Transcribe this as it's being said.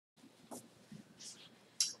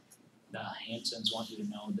The Hansons want you to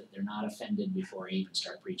know that they're not offended before I even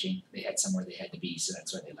start preaching. They had somewhere they had to be, so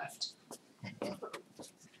that's why they left.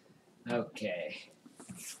 Okay.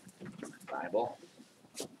 Bible.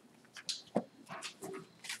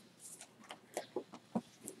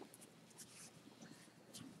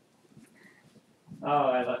 Oh,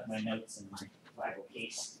 I left my notes in my Bible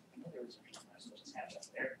case. There was a I was supposed to have it up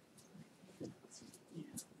there.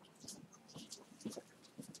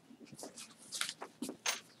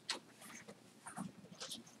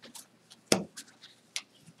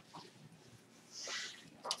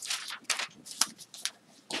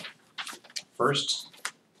 First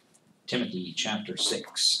Timothy chapter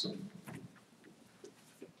 6.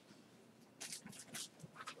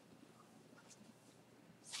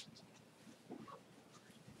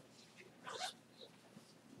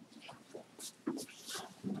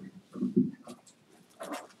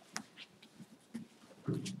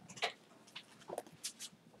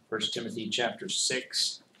 First Timothy chapter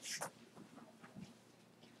 6.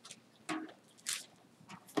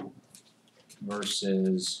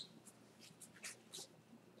 Verses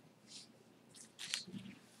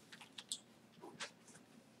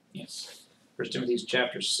 1 Timothy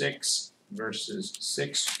chapter 6, verses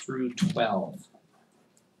 6 through 12.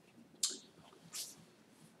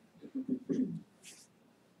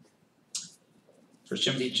 First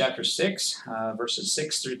Timothy chapter 6, verses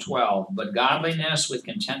 6 through 12. But godliness with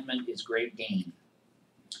contentment is great gain.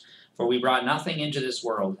 For we brought nothing into this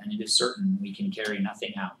world, and it is certain we can carry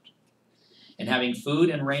nothing out. And having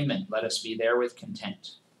food and raiment, let us be therewith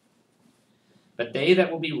content. But they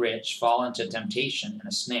that will be rich fall into temptation and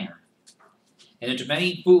a snare, and into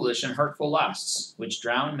many foolish and hurtful lusts, which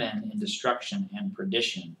drown men in destruction and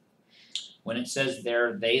perdition. When it says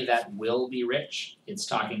there, they that will be rich, it's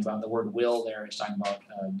talking about the word will there. It's talking about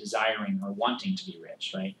desiring or wanting to be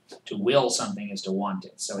rich, right? To will something is to want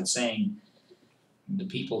it. So it's saying the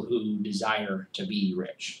people who desire to be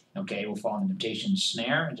rich, okay, will fall into temptation,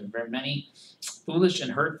 snare, into very many foolish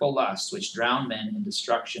and hurtful lusts, which drown men in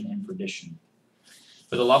destruction and perdition.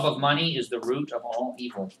 For the love of money is the root of all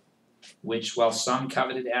evil, which while some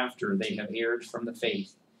coveted after, they have erred from the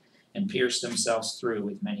faith, and pierced themselves through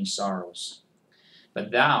with many sorrows.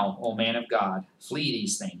 But thou, O man of God, flee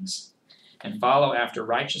these things, and follow after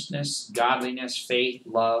righteousness, godliness, faith,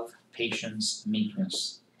 love, patience,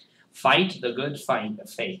 meekness. Fight the good fight of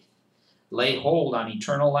faith. Lay hold on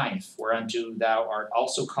eternal life, whereunto thou art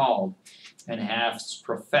also called, and hast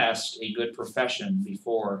professed a good profession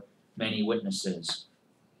before many witnesses.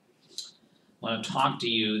 I want to talk to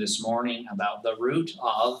you this morning about the root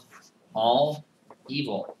of all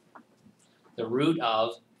evil. The root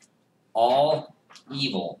of all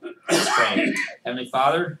evil. Let's pray. Heavenly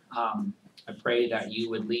Father, I pray that you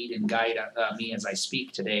would lead and guide me as I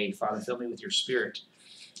speak today. Father, fill me with your Spirit.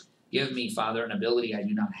 Give me, Father, an ability I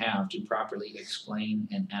do not have to properly explain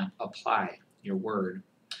and apply your word.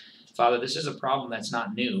 Father, this is a problem that's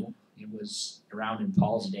not new. It was around in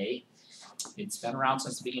Paul's day. It's been around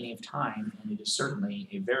since the beginning of time, and it is certainly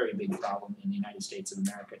a very big problem in the United States of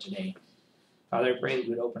America today. Father, I pray that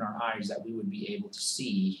you would open our eyes, that we would be able to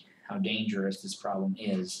see how dangerous this problem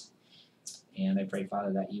is. And I pray,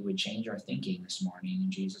 Father, that you would change our thinking this morning in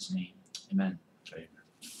Jesus' name. Amen.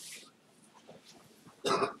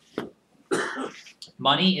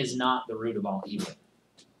 Money is not the root of all evil.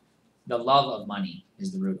 The love of money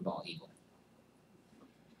is the root of all evil.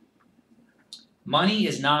 Money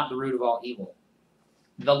is not the root of all evil.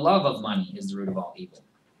 The love of money is the root of all evil.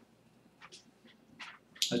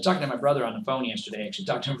 I was talking to my brother on the phone yesterday. I actually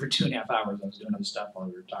talked to him for 2.5 hours. I was doing other stuff while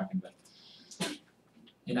we were talking.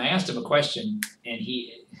 And I asked him a question, and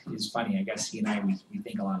he is funny. I guess he and I, we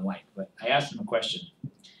think a lot alike. But I asked him a question.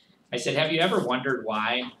 I said, have you ever wondered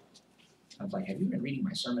why? I was like, have you been reading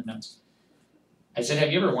my sermon notes? I said,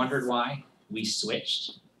 have you ever wondered why we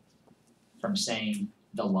switched from saying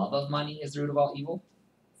the love of money is the root of all evil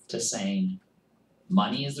to saying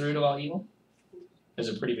money is the root of all evil? There's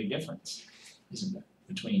a pretty big difference, isn't there,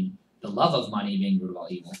 between the love of money being the root of all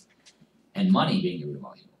evil and money being the root of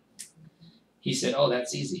all evil. He said, oh,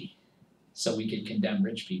 that's easy. So we could condemn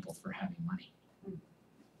rich people for having money.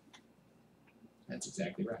 That's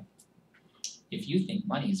exactly right. If you think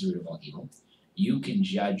money is the root of all evil, you can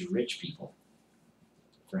judge rich people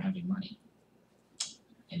for having money.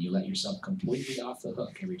 And you let yourself completely off the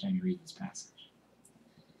hook every time you read this passage.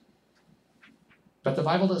 But the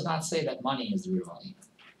Bible does not say that money is the root of all evil.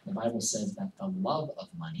 The Bible says that the love of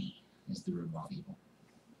money is the root of all evil.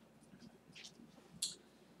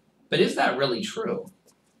 But is that really true?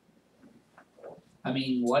 I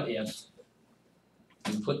mean, what if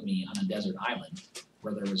you put me on a desert island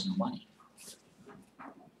where there was no money?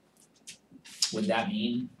 would that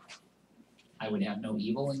mean I would have no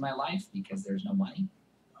evil in my life because there's no money?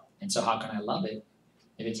 And so how can I love it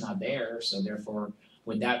if it's not there? So therefore,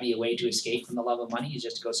 would that be a way to escape from the love of money, is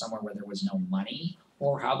just to go somewhere where there was no money?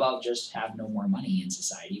 Or how about just have no more money in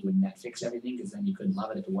society? Wouldn't that fix everything? Because then you couldn't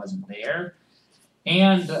love it if it wasn't there.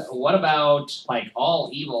 And what about like all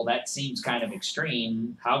evil? That seems kind of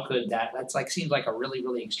extreme. How could that's like seems like a really,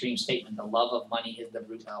 really extreme statement. The love of money is the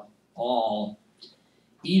root of all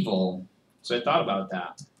evil. So I thought about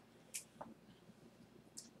that.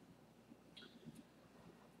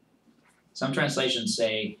 Some translations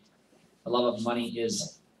say the love of money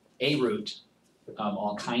is a root of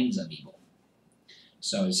all kinds of evil.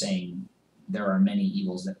 So it's saying there are many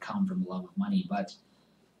evils that come from the love of money, but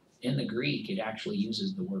in the Greek it actually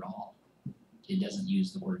uses the word all. It doesn't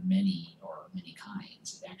use the word many or many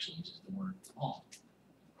kinds. It actually uses the word all.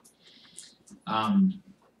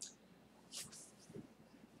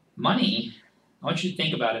 Money, I want you to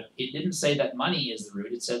think about it. It didn't say that money is the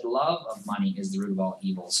root. It said love of money is the root of all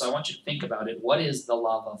evil. So I want you to think about it. What is the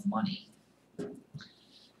love of money?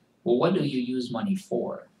 Well, what do you use money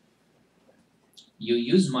for? You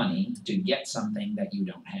use money to get something that you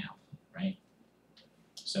don't have, right?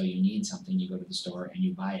 So you need something, you go to the store and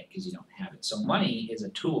you buy it because you don't have it. So money is a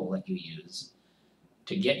tool that you use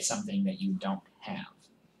to get something that you don't have.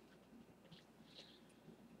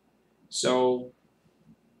 So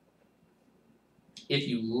if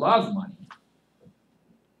you love money,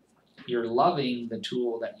 you're loving the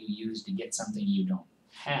tool that you use to get something you don't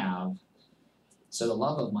have. So the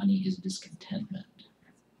love of money is discontentment.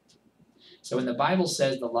 So when the Bible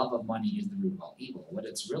says the love of money is the root of all evil, what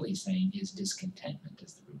it's really saying is discontentment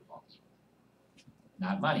is the root of all evil.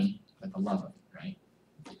 Not money, but the love of it, right?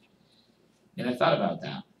 And I thought about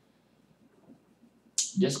that.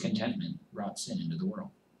 Discontentment brought sin into the world.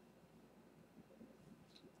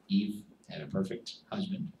 Eve had a perfect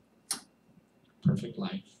husband, perfect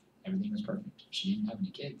life, everything was perfect. She didn't have any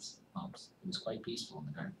kids, moms. It was quite peaceful in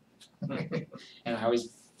the garden. And I always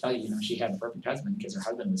tell you, she had a perfect husband because her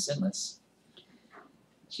husband was sinless.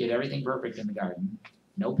 She had everything perfect in the garden,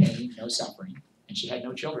 no pain, no suffering, and she had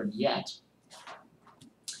no children yet.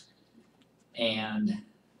 And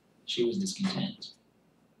she was discontent.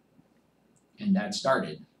 And that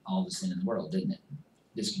started all the sin in the world, didn't it?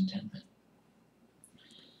 Discontentment.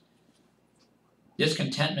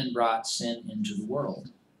 Discontentment brought sin into the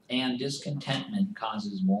world, and discontentment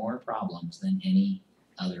causes more problems than any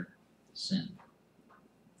other sin.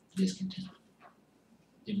 Discontentment.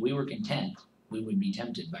 If we were content, we would be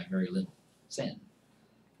tempted by very little sin.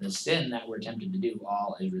 The sin that we're tempted to do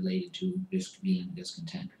all is related to being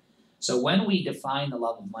discontent. So when we define the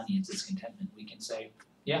love of money as discontentment, we can say,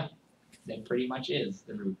 yeah, that pretty much is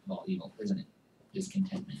the root of all evil, isn't it?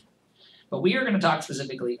 Discontentment. But we are going to talk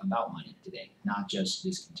specifically about money today, not just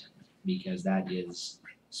discontentment, because that is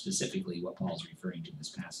specifically what Paul's referring to in this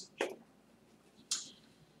passage.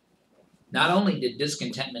 Not only did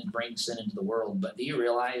discontentment bring sin into the world, but do you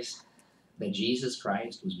realize that Jesus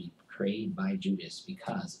Christ was betrayed by Judas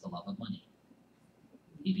because of the love of money?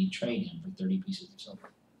 He betrayed him for 30 pieces of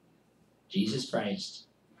silver. Jesus Christ,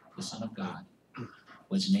 the Son of God,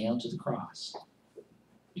 was nailed to the cross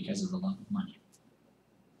because of the love of money.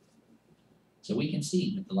 So we can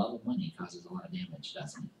see that the love of money causes a lot of damage,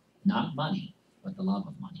 doesn't it? Not money, but the love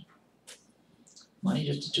of money. Money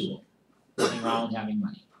is just a tool. Nothing wrong with having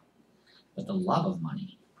money. But the love of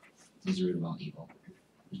money is the root of all evil.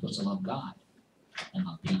 You're supposed to love God and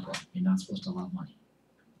love people. You're not supposed to love money.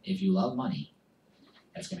 If you love money,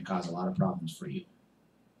 that's going to cause a lot of problems for you.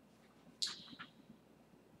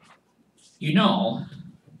 You know,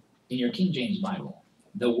 in your King James Bible,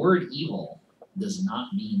 the word evil does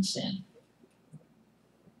not mean sin.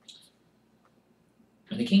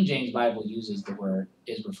 When the King James Bible uses the word,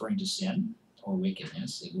 is referring to sin or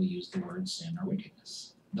wickedness, it will use the word sin or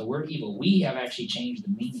wickedness. The word evil, we have actually changed the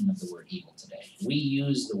meaning of the word evil today. We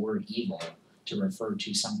use the word evil to refer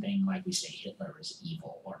to something like we say Hitler is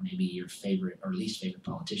evil, or maybe your favorite or least favorite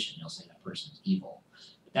politician, you'll say that person is evil.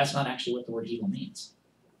 But that's not actually what the word evil means.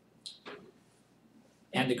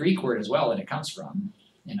 And the Greek word as well that it comes from,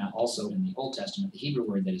 and also in the Old Testament, the Hebrew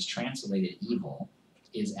word that is translated evil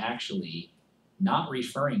is actually not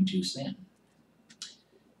referring to sin.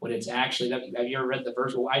 What it's actually, have you ever read the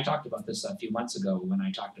verse? Well, I talked about this a few months ago when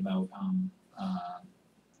I talked about,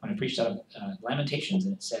 when I preached out of Lamentations,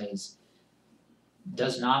 and it says,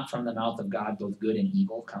 does not from the mouth of God both good and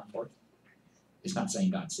evil come forth? It's not saying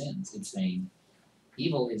God sins. It's saying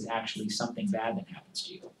evil is actually something bad that happens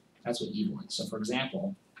to you. That's what evil is. So for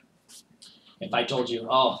example, if I told you,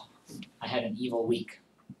 oh, I had an evil week,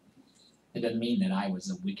 It doesn't mean that I was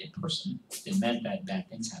a wicked person. It meant that bad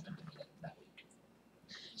things happened to me that week.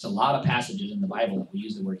 There's a lot of passages in the Bible that will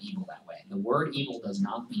use the word evil that way. The word evil does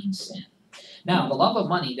not mean sin. Now, the love of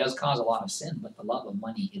money does cause a lot of sin, but the love of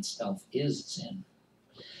money itself is sin.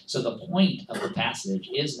 So the point of the passage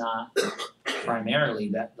is not primarily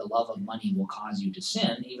that the love of money will cause you to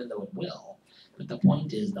sin, even though it will. But the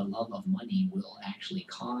point is the love of money will actually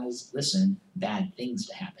cause, listen, bad things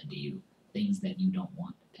to happen to you. Things that you don't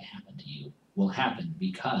want to happen to you will happen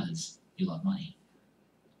because you love money.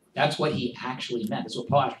 That's what he actually meant. That's what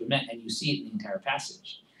Paul actually meant, and you see it in the entire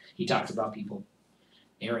passage. He talks about people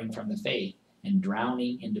erring from the faith and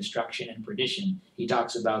drowning in destruction and perdition. He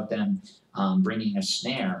talks about them bringing a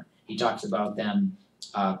snare. He talks about them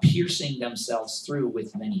piercing themselves through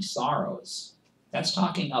with many sorrows. That's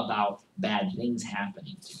talking about bad things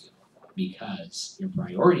happening to you because your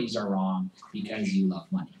priorities are wrong because you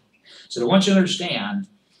love money. So I want you to understand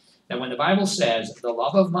that when the Bible says the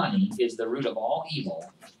love of money is the root of all evil,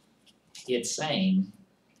 it's saying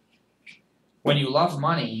when you love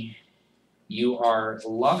money, you are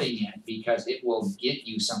loving it because it will get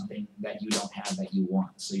you something that you don't have that you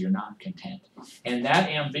want, so you're not content. And that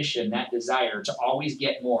ambition, that desire to always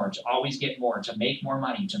get more, to always get more, to make more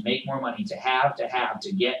money, to make more money, to have,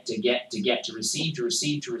 to get, to receive,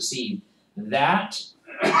 that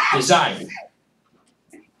desire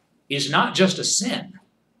is not just a sin,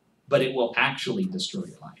 but it will actually destroy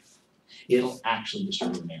your life. It'll actually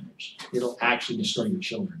destroy your marriage. It'll actually destroy your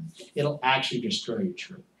children. It'll actually destroy your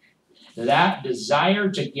church. That desire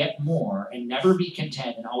to get more and never be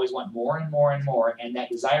content and always want more and more and more, and that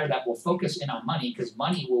desire that will focus in on money, because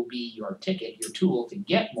money will be your ticket, your tool to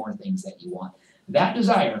get more things that you want, that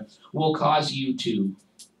desire will cause you to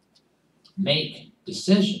make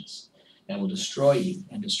decisions that will destroy you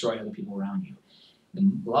and destroy other people around you. The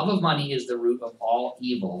love of money is the root of all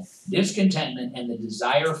evil. Discontentment and the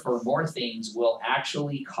desire for more things will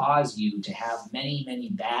actually cause you to have many, many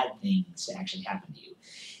bad things to actually happen to you.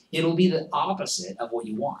 It'll be the opposite of what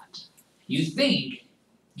you want. You think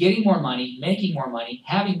getting more money, making more money,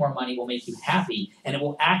 having more money will make you happy, and it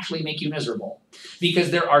will actually make you miserable.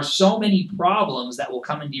 Because there are so many problems that will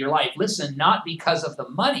come into your life. Listen, not because of the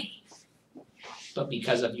money, but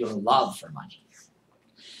because of your love for money.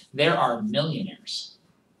 There are millionaires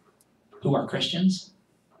who are Christians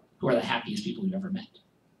who are the happiest people you've ever met.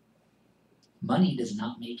 Money does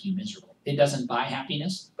not make you miserable. It doesn't buy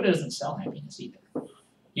happiness, but it doesn't sell happiness either.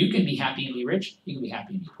 You can be happy and be rich. You can be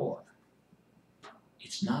happy and be poor.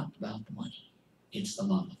 It's not about the money. It's the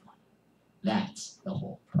love of money. That's the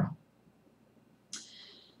whole problem.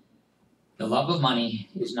 The love of money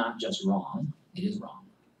is not just wrong. It is wrong.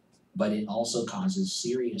 But it also causes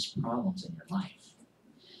serious problems in your life.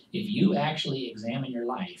 If you actually examine your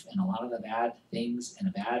life and a lot of the bad things and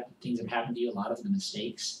the bad things that happen to you, a lot of the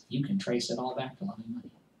mistakes, you can trace it all back to loving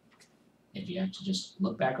money. If you actually just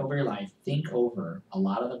look back over your life, think over a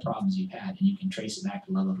lot of the problems you've had, and you can trace it back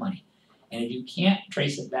to love of money. And if you can't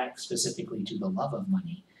trace it back specifically to the love of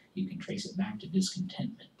money, you can trace it back to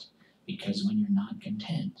discontentment. Because when you're not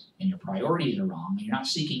content and your priorities are wrong, and you're not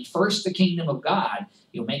seeking first the kingdom of God,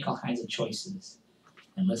 you'll make all kinds of choices.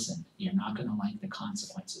 And listen, you're not going to like the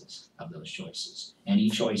consequences of those choices. Any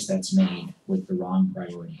choice that's made with the wrong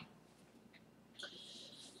priority.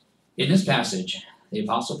 In this passage, the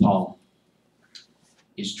Apostle Paul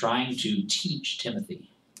is trying to teach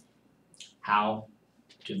Timothy how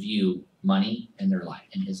to view money in their life,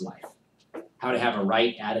 in his life, how to have a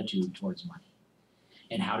right attitude towards money,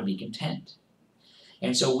 and how to be content.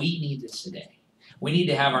 And so we need this today. We need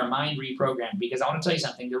to have our mind reprogrammed, because I want to tell you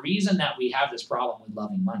something. The reason that we have this problem with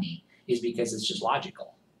loving money is because it's just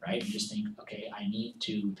logical, right? You just think, okay, I need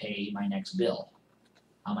to pay my next bill.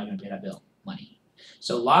 How am I going to pay that bill? Money.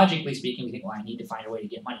 So logically speaking, we think, well, I need to find a way to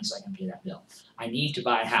get money so I can pay that bill. I need to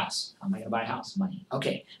buy a house. How am I going to buy a house? Money.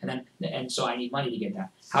 Okay, and so I need money to get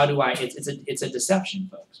that. How do I? It's a deception,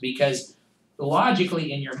 folks, because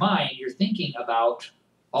logically in your mind, you're thinking about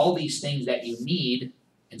all these things that you need,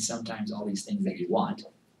 and sometimes all these things that you want.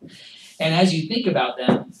 And as you think about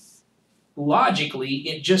them, logically,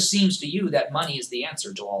 it just seems to you that money is the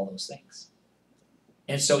answer to all those things.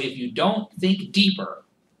 And so if you don't think deeper,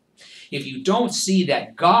 if you don't see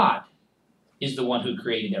that God is the one who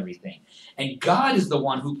created everything, and God is the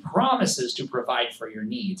one who promises to provide for your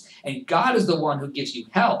needs, and God is the one who gives you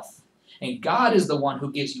health, and God is the one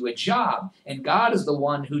who gives you a job, and God is the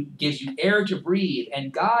one who gives you air to breathe,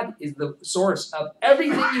 and God is the source of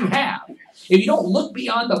everything you have. If you don't look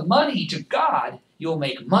beyond the money to God, you'll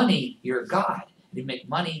make money your God. If you make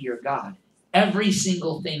money your God, every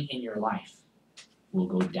single thing in your life will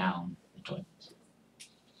go down the toilet.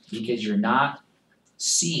 because you're not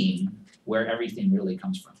seeing where everything really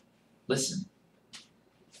comes from. Listen,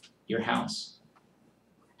 your house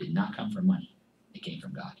did not come from money. It came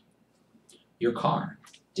from God. Your car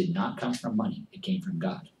did not come from money. It came from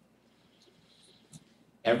God.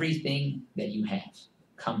 Everything that you have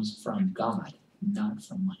comes from God, not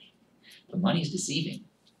from money. But money is deceiving.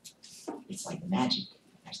 It's like magic.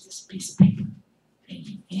 There's this piece of paper, and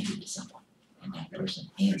you hand it to someone, and that person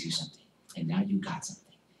hands you something, and now you got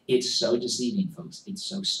something. It's so deceiving, folks. It's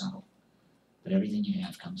so subtle. But everything you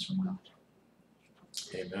have comes from God.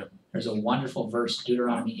 Amen. There's a wonderful verse,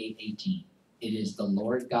 Deuteronomy 8:18. It is the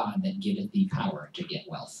Lord God that giveth thee power to get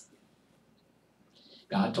wealth.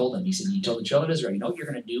 God told them, he said, you told the children of Israel, you know what you're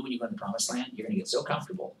going to do when you go in the promised land? You're going to get so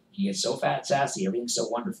comfortable. You get so fat, sassy, everything's so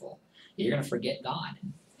wonderful. You're going to forget God.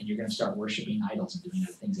 And you're going to start worshiping idols and doing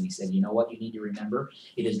other things. And he said, you know what you need to remember?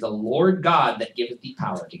 It is the Lord God that giveth thee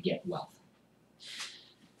power to get wealth.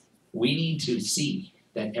 We need to see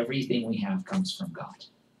that everything we have comes from God.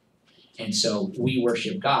 And so we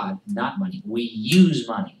worship God, not money. We use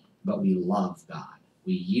money, but we love God.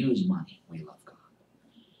 We use money, we love God.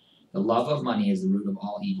 The love of money is the root of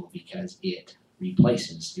all evil because it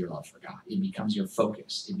replaces your love for God. It becomes your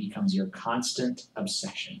focus. It becomes your constant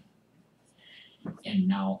obsession. And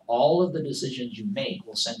now all of the decisions you make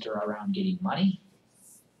will center around getting money,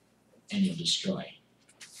 and you'll destroy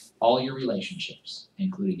all your relationships,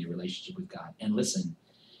 including your relationship with God. And listen,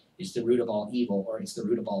 it's the root of all evil, or it's the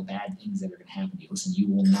root of all bad things that are going to happen to you. Listen, you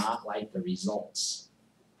will not like the results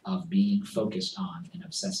of being focused on and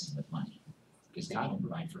obsessing with money. Because God will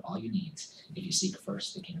provide for all your needs if you seek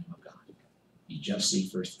first the kingdom of God. You just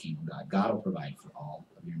seek first the kingdom of God. God will provide for all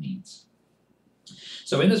of your needs.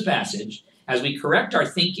 So in this passage, as we correct our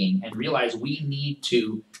thinking and realize we need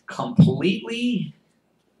to completely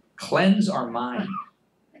cleanse our mind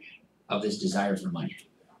of this desire for money.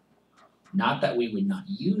 Not that we would not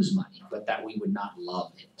use money, but that we would not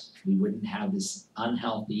love it. We wouldn't have this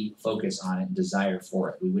unhealthy focus on it and desire for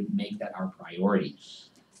it. We wouldn't make that our priority.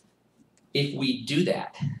 If we do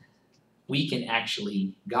that, we can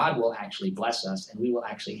actually, God will actually bless us, and we will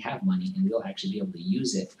actually have money, and we'll actually be able to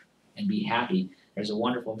use it and be happy. There's a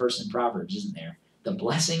wonderful verse in Proverbs, isn't there? The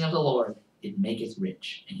blessing of the Lord, it maketh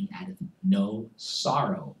rich, and he addeth no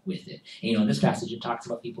sorrow with it. And, in this passage it talks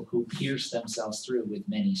about people who pierce themselves through with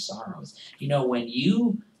many sorrows. When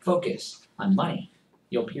you focus on money,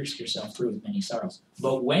 you'll pierce yourself through with many sorrows.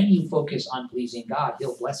 But when you focus on pleasing God,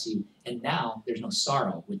 he'll bless you, and now there's no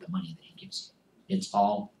sorrow with the money that he gives you. It's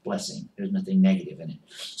all blessing. There's nothing negative in it.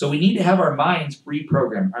 So we need to have our minds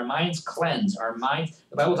reprogrammed, our minds cleansed,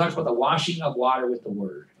 the Bible talks about the washing of water with the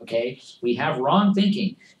word, okay? We have wrong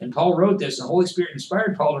thinking, and Paul wrote this, and the Holy Spirit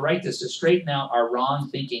inspired Paul to write this to straighten out our wrong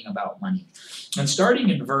thinking about money. And starting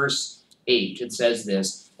in verse 8, it says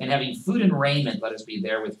this, and having food and raiment, let us be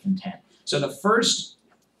there with content. So the first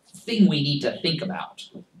thing we need to think about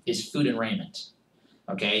is food and raiment,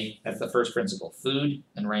 okay? That's the first principle, food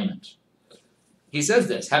and raiment. He says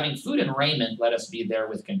this, having food and raiment, let us be there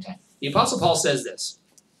with content. The Apostle Paul says this,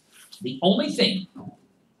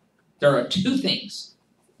 there are two things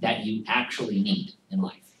that you actually need in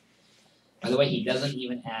life. By the way, he doesn't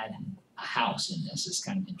even add a house in this. It's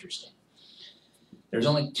kind of interesting. There's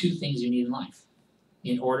only two things you need in life.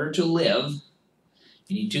 In order to live,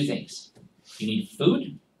 you need two things. You need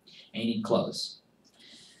food and you need clothes.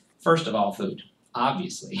 First of all, food.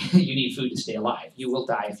 Obviously, you need food to stay alive. You will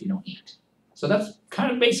die if you don't eat. So that's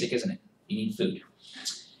kind of basic, isn't it? You need food.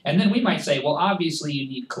 And then we might say, well, obviously you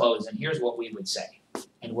need clothes, and here's what we would say,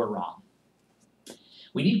 and we're wrong.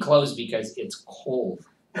 We need clothes because it's cold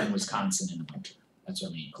in Wisconsin in the winter. That's why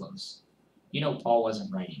we need clothes. Paul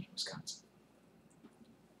wasn't writing in Wisconsin.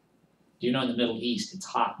 Do you know in the Middle East, it's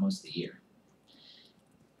hot most of the year?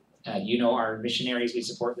 Our missionaries we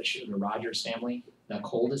support, the Rogers family, the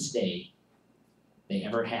coldest day they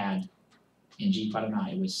ever had in G.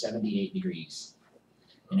 Paraná, it was 78 degrees,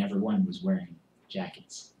 and everyone was wearing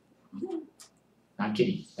jackets. Not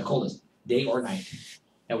kidding. The coldest, day or night.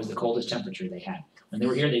 That was the coldest temperature they had. When they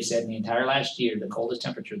were here, they said in the entire last year, the coldest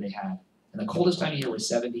temperature they had, and the coldest time of year was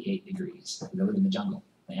 78 degrees. They lived in the jungle,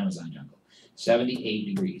 the Amazon jungle. 78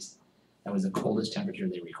 degrees. That was the coldest temperature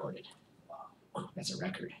they recorded. That's a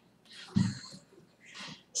record.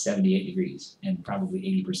 78 degrees, and probably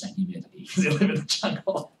 80% humidity, because they live in the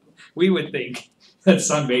jungle. We would think that's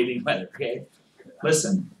sunbathing weather, okay?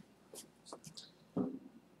 Listen,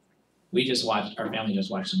 our family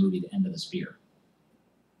just watched the movie The End of the Spear,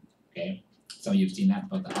 okay? Some of you have seen that,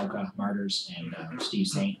 about the Auca martyrs, and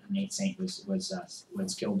Nate Saint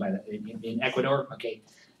was killed in Ecuador, okay?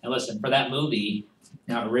 And listen, for that movie,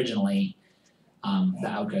 now originally, the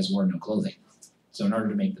Outcasts wore no clothing. So in order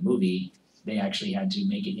to make the movie, they actually had to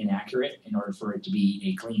make it inaccurate in order for it to be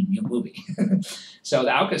a clean movie. So the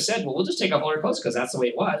Outcasts said, well, we'll just take off all our clothes because that's the way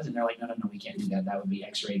it was. And they're like, no, we can't do that. That would be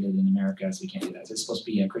X-rated in America, so we can't do that. So it's supposed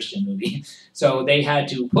to be a Christian movie. So they had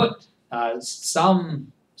to put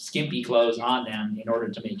some skimpy clothes on them in order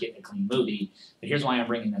to make it a clean movie. But here's why I'm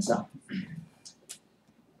bringing this up.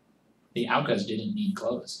 The Outcasts didn't need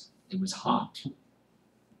clothes. It was hot.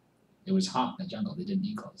 It was hot in the jungle. They didn't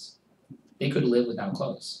need clothes. They could live without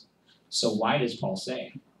clothes. So why does Paul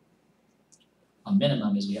say a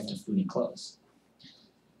minimum is we have to have food and clothes?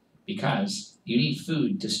 Because you need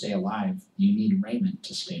food to stay alive. You need raiment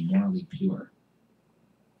to stay morally pure.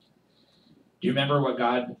 Do you remember what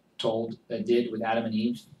God did with Adam and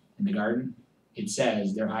Eve in the garden? It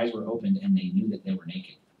says their eyes were opened and they knew that they were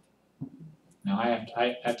naked. Now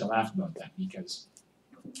I have to laugh about that because,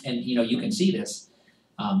 and you can see this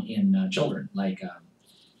in children, like a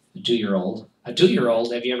 2-year-old. A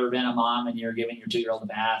 2-year-old, have you ever been a mom and you're giving your 2-year-old a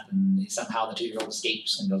bath and somehow the 2-year-old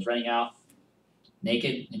escapes and goes running out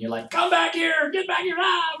naked and you're like, come back here, get back here,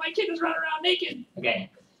 my kid is running around naked.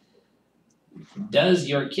 Okay. Does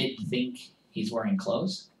your kid think he's wearing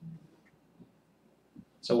clothes?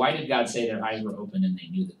 So why did God say their eyes were open and they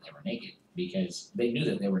knew that they were naked? Because they knew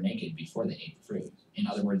that they were naked before they ate the fruit. In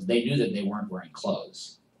other words, they knew that they weren't wearing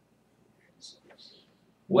clothes.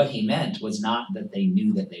 What he meant was not that they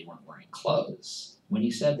knew that they weren't wearing clothes. When he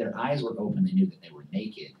said their eyes were open, they knew that they were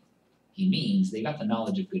naked. He means they got the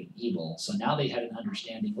knowledge of good and evil, so now they had an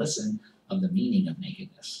understanding, listen, of the meaning of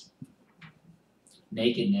nakedness.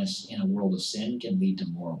 Nakedness in a world of sin can lead to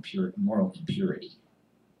moral impurity.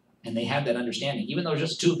 And they had that understanding. Even though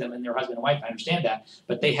there's just 2 of them and their husband and wife, I understand that,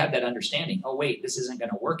 but they had that understanding. Oh wait, this isn't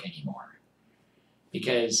going to work anymore.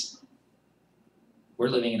 Because we're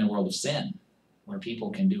living in a world of sin, where people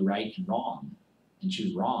can do right and wrong, and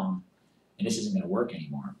choose wrong, and this isn't going to work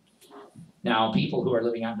anymore. Now, people who are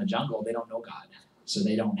living out in the jungle, they don't know God, so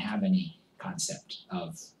they don't have any concept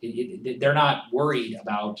of, they're not worried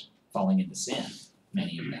about falling into sin,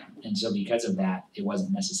 many of them. And so because of that, it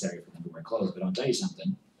wasn't necessary for them to wear clothes. But I'll tell you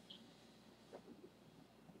something.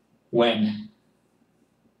 When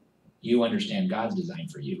you understand God's design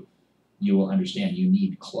for you, you will understand you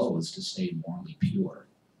need clothes to stay morally pure.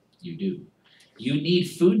 You do. You need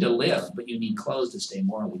food to live, but you need clothes to stay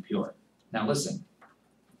morally pure. Now listen.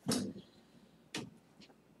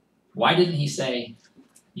 Why didn't he say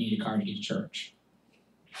you need a car to get to church?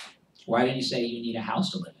 Why didn't he say you need a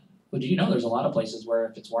house to live in? Well, do you know there's a lot of places where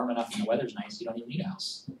if it's warm enough and the weather's nice, you don't even need a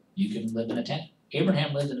house. You can live in a tent.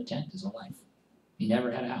 Abraham lived in a tent his whole life. He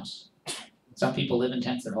never had a house. Some people live in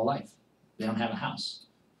tents their whole life. They don't have a house.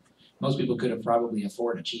 Most people could have probably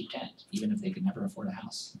afforded a cheap tent, even if they could never afford a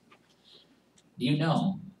house. Do you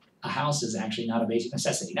know a house is actually not a basic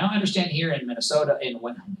necessity? Now I understand here in Minnesota,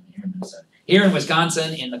 here in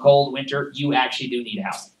Wisconsin, in the cold winter, you actually do need a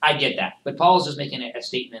house. I get that. But Paul's just making a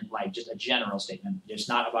statement, like just a general statement. It's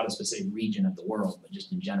not about a specific region of the world, but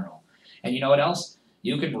just in general. And you know what else?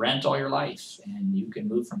 You can rent all your life, and you can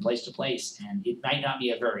move from place to place, and it might not be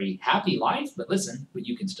a very happy life, but listen, but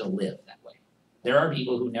you can still live that way. There are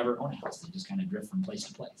people who never own a house. They just kind of drift from place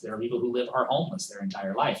to place. There are people who are homeless their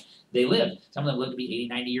entire life. They live. Some of them live to be 80,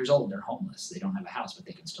 90 years old. They're homeless. They don't have a house, but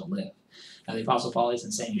they can still live. Now, the Apostle Paul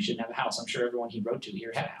isn't saying you shouldn't have a house. I'm sure everyone he wrote to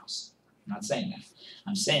here had a house. I'm not saying that.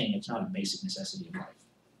 I'm saying it's not a basic necessity of life.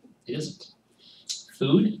 It isn't.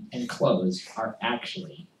 Food and clothes are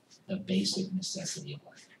actually the basic necessity of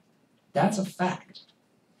life. That's a fact.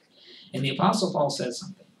 And the Apostle Paul says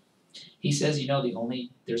something. He says,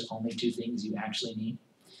 there's only 2 things you actually need.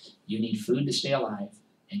 You need food to stay alive,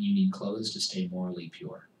 and you need clothes to stay morally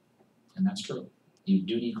pure. And that's true. You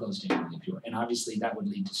do need clothes to stay morally pure. And obviously that would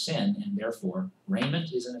lead to sin, and therefore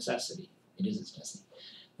raiment is a necessity. It is a necessity.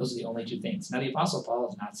 Those are the only 2 things. Now the Apostle Paul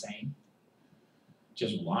is not saying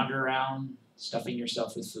just wander around stuffing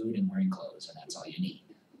yourself with food and wearing clothes, and that's all you need.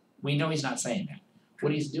 We know he's not saying that.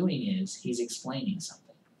 What he's doing is he's explaining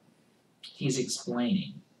something. He's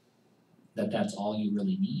explaining that that's all you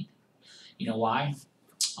really need. You know why?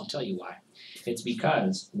 I'll tell you why. It's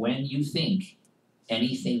because when you think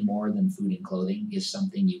anything more than food and clothing is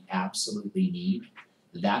something you absolutely need,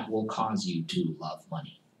 that will cause you to love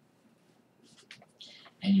money.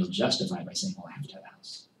 And you'll justify by saying, well, I have to have a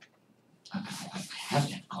house. I have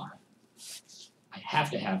to have a car. I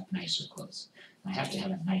have to have nicer clothes. I have to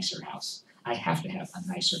have a nicer house. I have to have a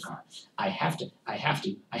nicer car. I have to.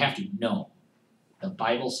 No. The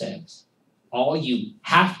Bible says all you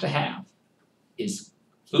have to have is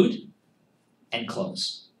food and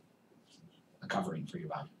clothes. covering for your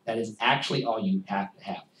body. That is actually all you have to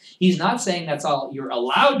have. He's not saying that's all you're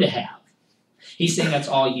allowed to have. He's saying that's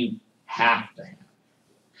all you have to have.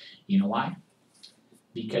 You know why?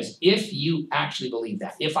 Because if you actually believe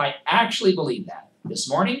that, if I actually believe that, this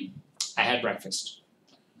morning I had breakfast.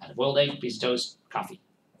 I had a boiled egg, piece of toast, coffee.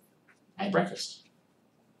 I had breakfast.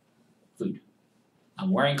 Food.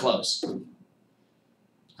 I'm wearing clothes.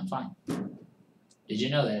 I'm fine. Did you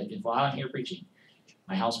know that if while I'm here preaching,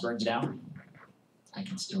 my house burns down, I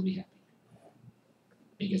can still be happy?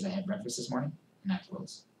 Because I had breakfast this morning and I have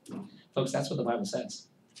clothes. Folks, that's what the Bible says.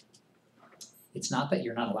 It's not that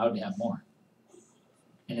you're not allowed to have more.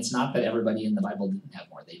 And it's not that everybody in the Bible didn't have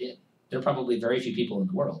more. They did. There are probably very few people in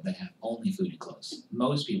the world that have only food and clothes.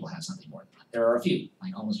 Most people have something more than that. There are a few,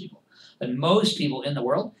 like almost people. But most people in the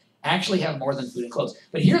world actually have more than food and clothes.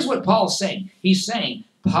 But here's what Paul's saying. He's saying,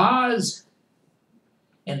 pause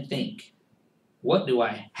and think. What do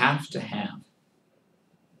I have to have?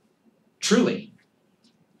 Truly,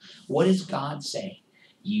 what does God say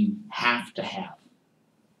you have to have?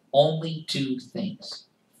 Only two things.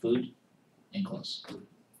 Food and clothes.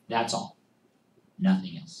 That's all.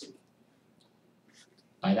 Nothing else.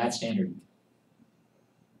 By that standard,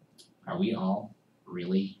 are we all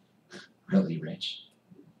really, really rich?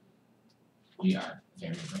 We are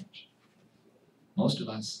very rich. Most of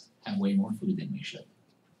us have way more food than we should.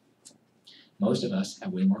 Most of us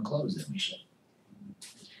have way more clothes than we should.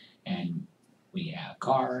 And we have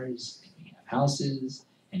cars, and we have houses,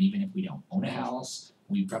 and even if we don't own a house,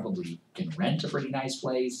 we probably can rent a pretty nice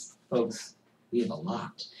place. Folks, we have a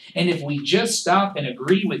lot. And if we just stop and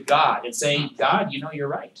agree with God and say, God, you know you're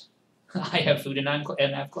right. I have food and I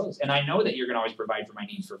have clothes. And I know that you're going to always provide for my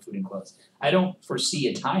needs for food and clothes. I don't foresee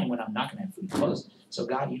a time when I'm not going to have food and clothes. So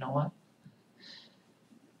God, you know what?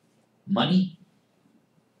 Money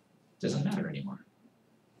doesn't matter anymore.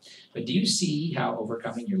 But do you see how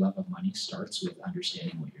overcoming your love of money starts with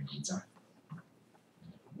understanding what your needs are?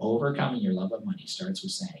 Overcoming your love of money starts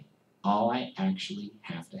with saying, all I actually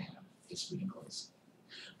have to have is food and clothes.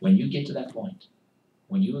 When you get to that point,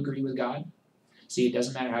 when you agree with God, see, it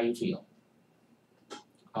doesn't matter how you feel.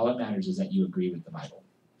 All that matters is that you agree with the Bible.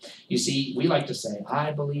 You see, we like to say,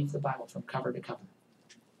 I believe the Bible from cover to cover.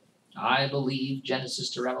 I believe Genesis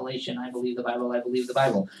to Revelation. I believe the Bible. I believe the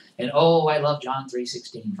Bible. And oh, I love John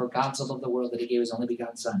 3:16. For God so loved the world that he gave his only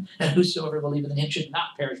begotten Son, and whosoever believeth in him should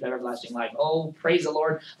not perish but have everlasting life. Oh, praise the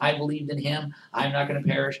Lord. I believed in him. I'm not going to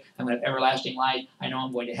perish. I'm going to have everlasting life. I know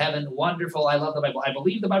I'm going to heaven. Wonderful. I love the Bible. I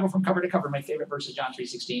believe the Bible from cover to cover. My favorite verse is John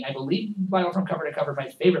 3:16. I believe the Bible from cover to cover. My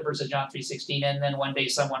favorite verse is John 3:16. And then one day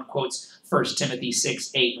someone quotes 1 Timothy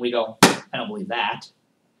 6:8, and we go, I don't believe that.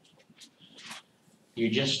 You're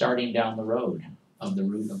just starting down the road of the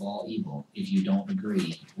root of all evil if you don't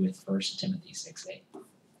agree with 1 Timothy 6:8.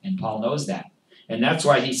 And Paul knows that. And that's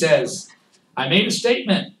why he says, I made a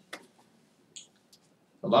statement.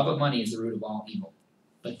 The love of money is the root of all evil.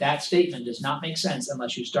 But that statement does not make sense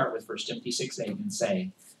unless you start with 1 Timothy 6:8 and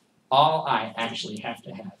say, all I actually have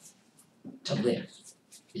to have to live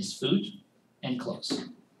is food and clothes.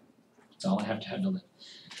 That's all I have to live.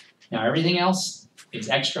 Now everything else is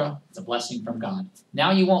extra. It's a blessing from God.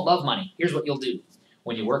 Now you won't love money. Here's what you'll do.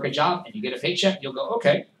 When you work a job and you get a paycheck, you'll go,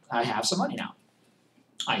 okay, I have some money now.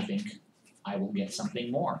 I think I will get something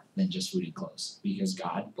more than just food and clothes because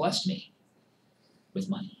God blessed me with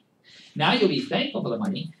money. Now you'll be thankful for the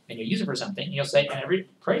money and you'll use it for something. And you'll say,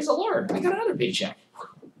 praise the Lord, I got another paycheck.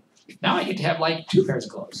 Now I get to have like 2 pairs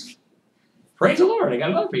of clothes. Praise the Lord, I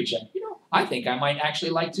got another paycheck. I think I might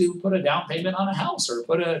actually like to put a down payment on a house or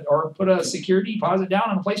put a security deposit down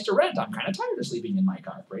on a place to rent. I'm kind of tired of sleeping in my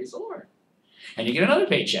car. Praise the Lord. And you get another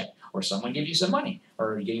paycheck, or someone gives you some money,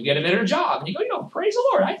 or you get a better job, and you go, praise the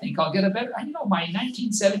Lord. I think I'll get a better. My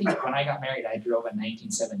 1970 when I got married, I drove a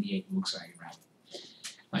 1978 Volkswagen Rabbit.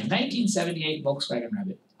 My 1978 Volkswagen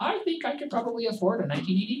Rabbit. I think I could probably afford a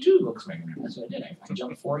 1982 Volkswagen Rabbit. That's what I did. I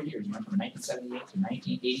jumped 4 years, went from a 1978 to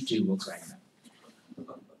 1982 Volkswagen Rabbit.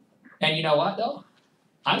 And you know what, though?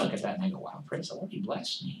 I look at that and I go, wow, praise the Lord, you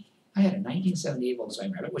blessed me. I had a 1978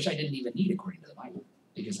 Volkswagen Rabbit, which I didn't even need according to the Bible,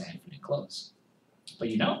 because I had food and clothes. But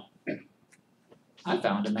I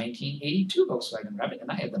found a 1982 Volkswagen Rabbit, and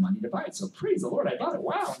I had the money to buy it. So praise the Lord, I bought it.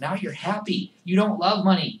 Wow, now you're happy. You don't love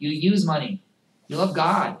money. You use money. You love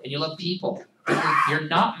God, and you love people. You're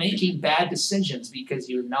not making bad decisions because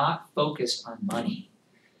you're not focused on money.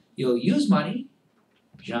 You'll use money,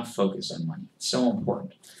 but you're not focused on money. It's so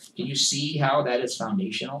important. Can you see how that is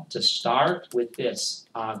foundational? To start with this,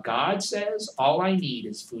 God says, all I need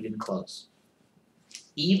is food and clothes.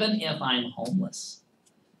 Even if I'm homeless,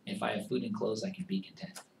 if I have food and clothes, I can be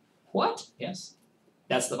content. What? Yes,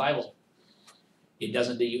 that's the Bible. It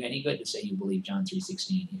doesn't do you any good to say you believe John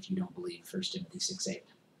 3:16 if you don't believe 1 Timothy 6:8.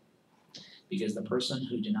 Because the person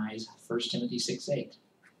who denies 1 Timothy 6:8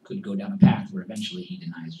 could go down a path where eventually he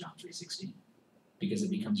denies John 3:16. Because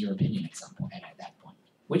it becomes your opinion at some point, at that point.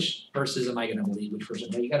 Which verses am I going to believe? Which verse?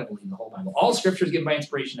 Well, you got to believe the whole Bible. All Scripture is given by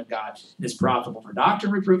inspiration of God and is profitable for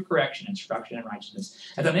doctrine, reproof, correction, instruction, and righteousness.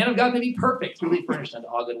 And the man of God may be perfect, truly furnished unto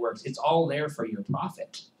all good works. It's all there for your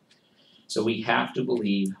profit. So we have to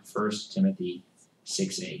believe 1 Timothy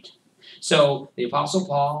 6:8. So the Apostle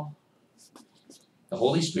Paul, the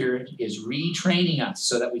Holy Spirit, is retraining us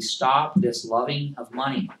so that we stop this loving of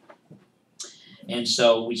money. And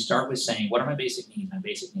so we start with saying, what are my basic needs? My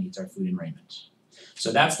basic needs are food and raiment.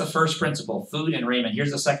 So that's the first principle, food and raiment.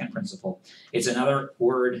 Here's the second principle. It's another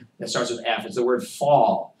word that starts with F. It's the word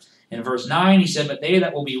fall. In verse 9, he said, but they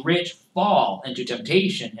that will be rich fall into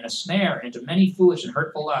temptation and a snare, and into many foolish and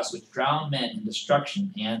hurtful lusts, which drown men in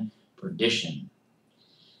destruction and perdition.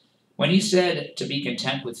 When he said to be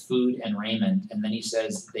content with food and raiment, and then he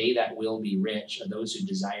says, they that will be rich are those who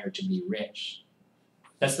desire to be rich.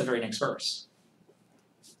 That's the very next verse.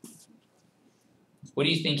 What do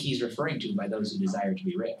you think he's referring to by those who desire to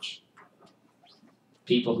be rich?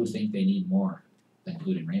 People who think they need more than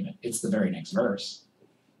food and raiment. It's the very next verse.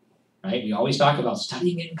 Right? We always talk about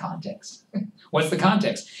studying it in context. What's the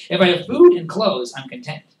context? If I have food and clothes, I'm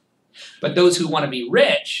content. But those who want to be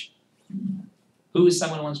rich, who is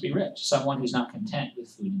someone who wants to be rich? Someone who's not content with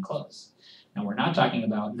food and clothes. Now, we're not talking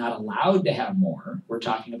about not allowed to have more. We're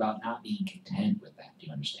talking about not being content with that. Do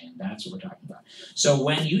you understand? That's what we're talking about. So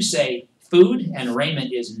when you say food and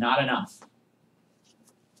raiment is not enough,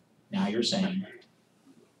 now you're saying,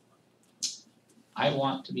 I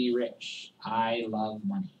want to be rich. I love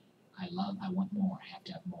money. I want more. I have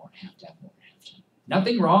to have more. I have to have more. I have to.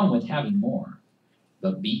 Nothing wrong with having more,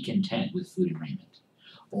 but be content with food and raiment.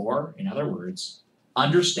 Or, in other words,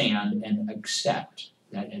 understand and accept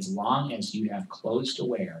that as long as you have clothes to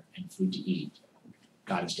wear and food to eat,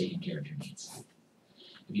 God is taking care of your needs.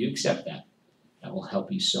 If you accept that, that will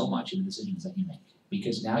help you so much in the decisions that you make.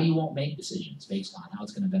 Because now you won't make decisions based on how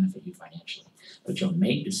it's going to benefit you financially, but you'll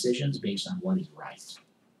make decisions based on what is right.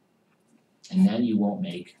 And then you won't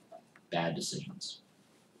make bad decisions.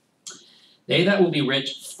 They that will be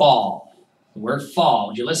rich fall. The word fall,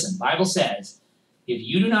 would you listen? The Bible says, if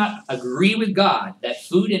you do not agree with God that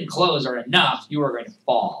food and clothes are enough, you are going to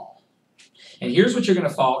fall. And here's what you're going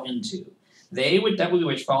to fall into. They that will be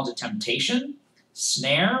rich fall into temptation,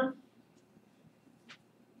 snare,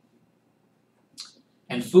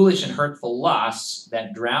 and foolish and hurtful lusts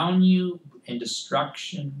that drown you in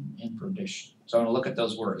destruction and perdition. So I'm going to look at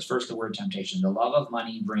those words. First, the word temptation. The love of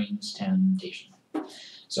money brings temptation.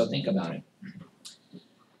 So think about it.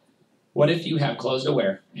 What if you have clothes to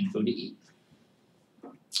wear and food to eat,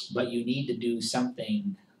 but you need to do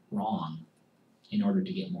something wrong in order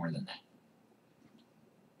to get more than that?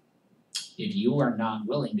 If you are not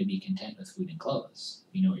willing to be content with food and clothes,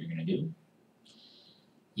 you know what you're going to do?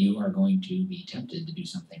 You are going to be tempted to do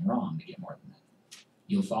something wrong to get more than that.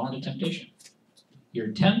 You'll fall into temptation.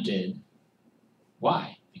 You're tempted.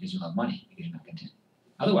 Why? Because you love money, because you're not content.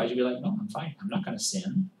 Otherwise, you'd be like, no, I'm fine. I'm not going to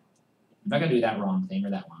sin. I'm not going to do that wrong thing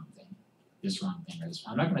or that wrong thing, this wrong thing or this.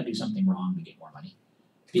 I'm not going to do something wrong to get more money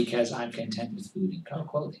because I'm content with food and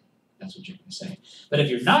clothing. That's what you're going to say. But if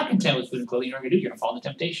you're not content with food and clothing, you know what you're going to do? You're going to fall into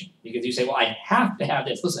temptation because you say, well, I have to have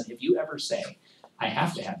this. Listen, if you ever say, I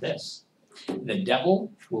have to have this, the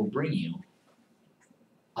devil will bring you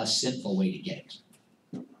a sinful way to get it.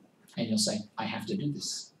 And you'll say, I have to do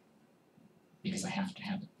this because I have to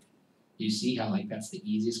have it. You see how that's the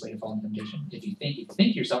easiest way to fall into temptation? If you think to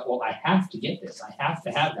yourself, well, I have to get this. I have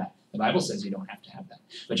to have that. The Bible says you don't have to have that.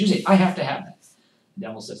 But you say, I have to have that. The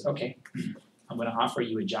devil says, okay, I'm going to offer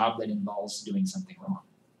you a job that involves doing something wrong.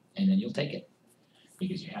 And then you'll take it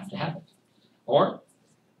because you have to have it. Or,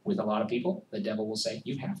 with a lot of people, the devil will say,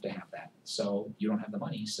 you have to have that. So you don't have the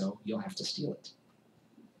money, so you'll have to steal it.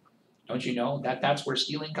 Don't you know that that's where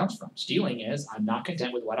stealing comes from? Stealing is, I'm not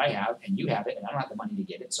content with what I have, and you have it, and I don't have the money to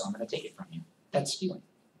get it, so I'm going to take it from you. That's stealing.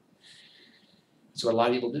 It's what a lot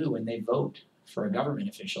of people do when they vote for a government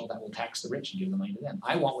official that will tax the rich and give the money to them.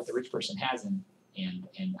 I want what the rich person has, and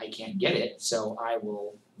I can't get it, so I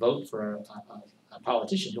will vote for a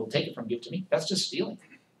politician who will take it from and give it to me. That's just stealing.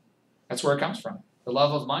 That's where it comes from. The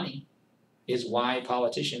love of money is why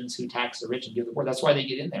politicians who tax the rich and give the poor, that's why they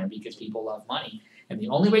get in there, because people love money. And the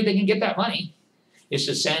only way they can get that money is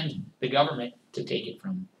to send the government to take it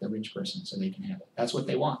from the rich person so they can have it. That's what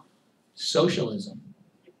they want. Socialism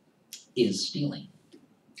is stealing.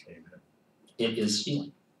 Amen. It is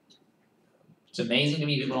stealing. It's amazing to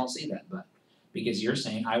me people don't see that, but Because you're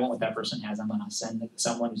saying, I want what that person has, I'm going to send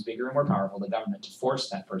someone who's bigger and more powerful, the government, to force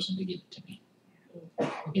that person to give it to me.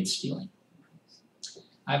 It's stealing.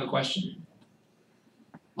 I have a question.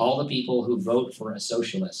 All the people who vote for a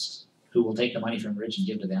socialist, who will take the money from the rich and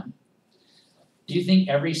give to them, do you think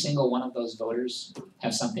every single one of those voters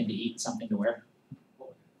have something to eat, something to wear?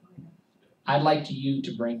 I'd like you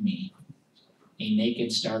to bring me a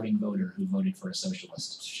naked, starving voter who voted for a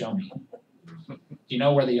socialist. Show me. Do you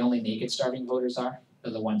know where the only naked, starving voters are?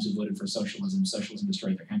 They're the ones who voted for socialism. Socialism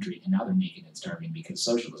destroyed their country, and now they're naked and starving because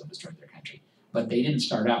socialism destroyed their country. But they didn't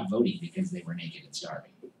start out voting because they were naked and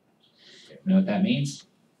starving. You know what that means?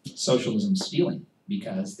 Socialism's stealing,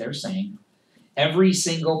 because they're saying every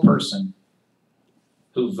single person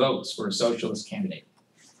who votes for a socialist candidate,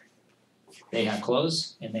 they have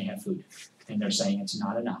clothes and they have food. And they're saying it's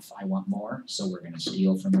not enough. I want more, so we're going to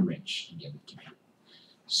steal from the rich and give it to me.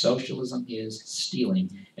 Socialism is stealing,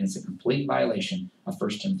 and it's a complete violation of 1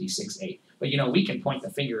 Timothy 6:8. But you know, we can point the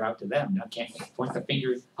finger out to them. Now, can't we point the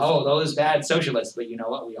finger, oh, those bad socialists. But you know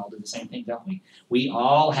what? We all do the same thing, don't we? We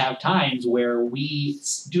all have times where we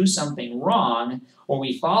do something wrong or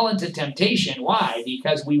we fall into temptation. Why?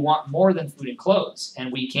 Because we want more than food and clothes,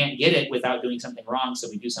 and we can't get it without doing something wrong, so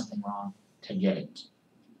we do something wrong to get it.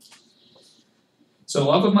 So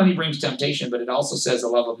love of money brings temptation, but it also says the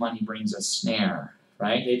love of money brings a snare,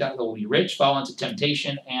 right? They thought they'll be rich, fall into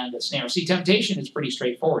temptation and a snare. See, temptation is pretty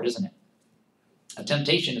straightforward, isn't it? A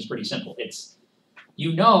temptation is pretty simple. It's,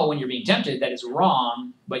 you know when you're being tempted that it's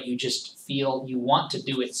wrong, but you just feel you want to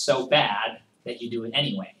do it so bad that you do it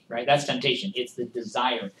anyway, right? That's temptation. It's the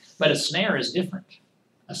desire. But a snare is different.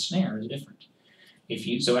 A snare is different.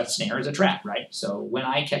 So a snare is a trap, right? So when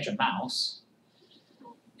I catch a mouse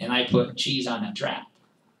and I put cheese on that trap,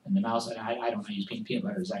 and the mouse, I don't know, use peanut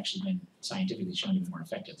butter has actually been scientifically shown to be more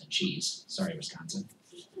effective than cheese. Sorry, Wisconsin.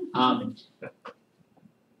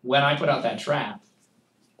 When I put out that trap,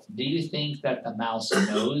 do you think that the mouse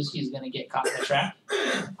knows he's going to get caught in the trap?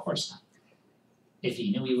 Of course not. If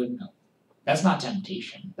he knew, he wouldn't know. That's not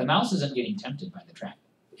temptation. The mouse isn't getting tempted by the trap.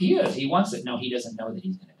 He is. He wants it. No, he doesn't know that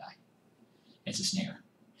he's going to die. It's a snare.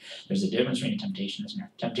 There's a difference between a temptation and a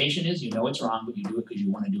snare. Temptation is you know it's wrong, but you do it because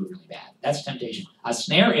you want to do it really bad. That's temptation. A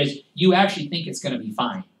snare is you actually think it's going to be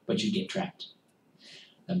fine, but you get trapped.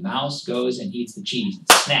 The mouse goes and eats the cheese, and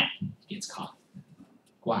snap, gets caught.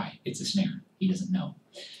 Why? It's a snare. He doesn't know.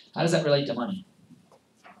 How does that relate to money?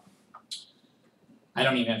 I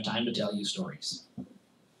don't even have time to tell you stories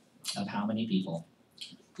of how many people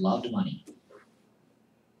loved money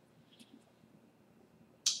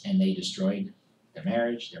and they destroyed their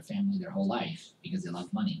marriage, their family, their whole life because they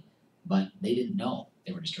loved money. But they didn't know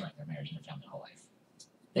they were destroying their marriage and their family, their whole life.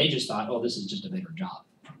 They just thought, oh, this is just a better job.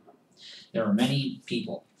 There are many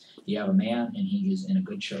people. You have a man and he is in a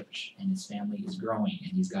good church and his family is growing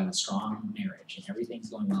and he's got a strong marriage and everything's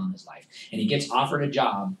going well in his life. And he gets offered a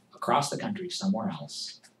job across the country somewhere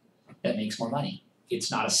else that makes more money.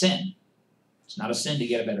 It's not a sin. It's not a sin to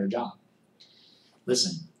get a better job.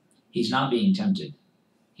 Listen, he's not being tempted.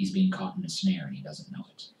 He's being caught in a snare and he doesn't know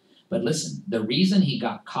it. But listen, the reason he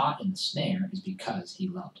got caught in the snare is because he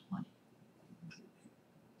loved money.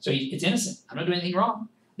 So it's innocent. I'm not doing anything wrong.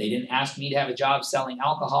 They didn't ask me to have a job selling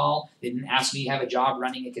alcohol. They didn't ask me to have a job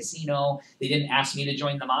running a casino. They didn't ask me to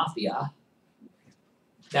join the mafia.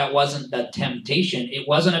 That wasn't the temptation. It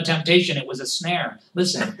wasn't a temptation. It was a snare.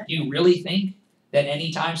 Listen, do you really think that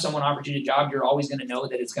anytime someone offers you a job, you're always going to know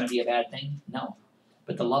that it's going to be a bad thing? No.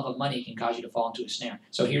 But the love of money can cause you to fall into a snare.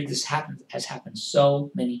 So here, this has happened so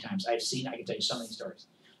many times. I can tell you so many stories.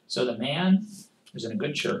 So the man was in a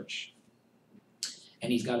good church,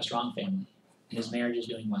 and he's got a strong family, and his marriage is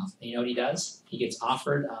doing well. And you know what he does? He gets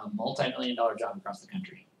offered a multi-million-dollar job across the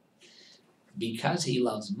country. Because he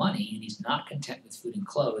loves money and he's not content with food and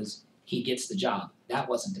clothes, he gets the job. That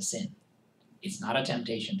wasn't a sin. It's not a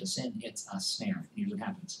temptation to sin, it's a snare. Here's what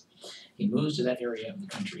happens. He moves to that area of the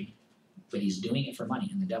country, but he's doing it for money,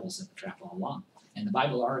 and the devil set the trap all along. And the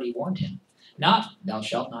Bible already warned him, not, thou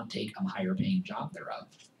shalt not take a higher paying job thereof,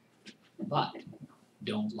 but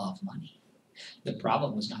don't love money. The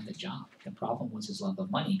problem was not the job. The problem was his love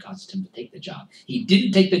of money caused him to take the job. He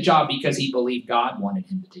didn't take the job because he believed God wanted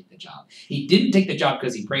him to take the job. He didn't take the job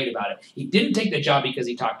because he prayed about it. He didn't take the job because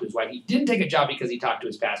he talked to his wife. He didn't take a job because he talked to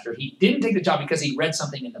his pastor. He didn't take the job because he read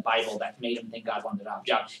something in the Bible that made him think God wanted a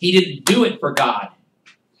job. He didn't do it for God.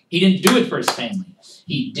 He didn't do it for his family.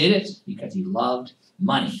 He did it because he loved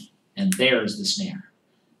money. And there's the snare.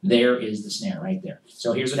 There is the snare right there.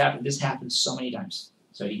 So here's what happened. This happens so many times.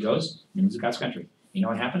 So he goes, he moves across country. You know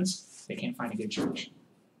what happens? They can't find a good church.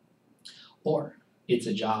 Or it's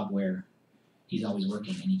a job where He's always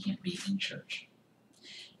working and he can't be in church.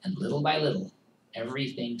 And little by little,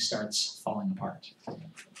 everything starts falling apart.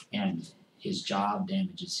 And his job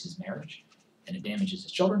damages his marriage, and it damages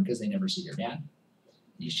his children because they never see their dad.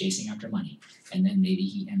 And he's chasing after money. And then maybe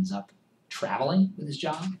he ends up traveling with his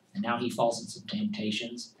job, and now he falls into some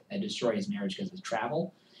temptations that destroy his marriage because of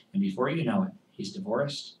travel. And before you know it, he's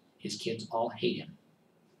divorced, his kids all hate him,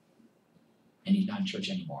 and he's not in church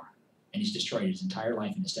anymore. And he's destroyed his entire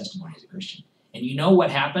life and his testimony as a Christian. And you know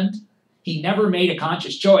what happened? He never made a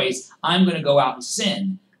conscious choice, I'm going to go out and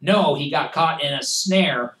sin. No, he got caught in a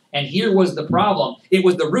snare, and here was the problem. It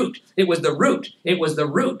was the root. It was the root. It was the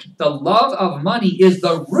root. The love of money is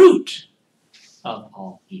the root of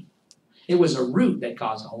all evil. It was a root that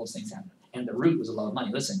caused all those things to happen. And the root was the love of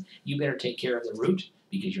money. Listen, you better take care of the root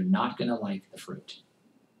because you're not going to like the fruit.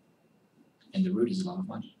 And the root is the love of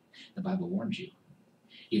money. The Bible warns you.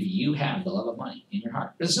 If you have the love of money in your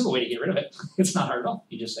heart, there's a simple way to get rid of it. It's not hard at all.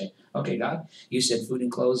 You just say, okay, God, you said food and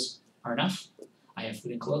clothes are enough. I have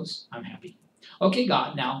food and clothes. I'm happy. Okay,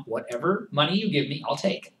 God, now whatever money you give me, I'll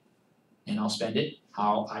take. And I'll spend it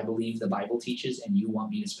how I believe the Bible teaches and you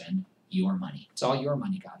want me to spend your money. It's all your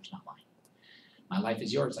money, God. It's not mine. My life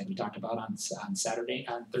is yours, like we talked about on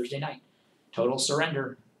Thursday night. Total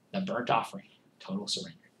surrender, the burnt offering. Total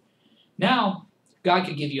surrender. Now, God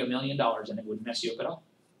could give you $1 million and it wouldn't mess you up at all.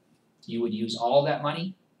 You would use all that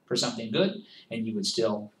money for something good, and you would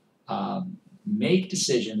still make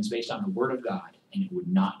decisions based on the Word of God, and it would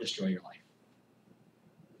not destroy your life.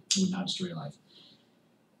 It would not destroy your life.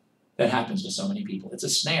 That happens to so many people. It's a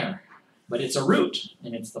snare, but it's a root,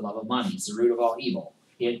 and it's the love of money. It's the root of all evil.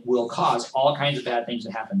 It will cause all kinds of bad things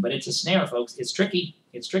to happen, but it's a snare, folks. It's tricky.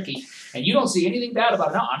 It's tricky, and you don't see anything bad about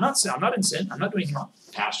it. No, I'm not in sin. I'm not doing anything wrong.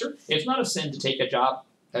 Pastor, it's not a sin to take a job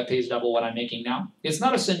that pays double what I'm making now. It's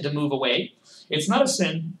not a sin to move away. It's not a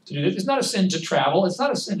sin to do this. It's not a sin to travel. It's not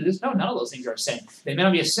a sin to this. No, none of those things are a sin. They may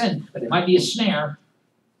not be a sin, but they might be a snare.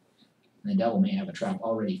 And the devil may have a trap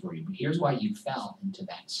already for you. But here's why you fell into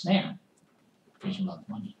that snare. Because you love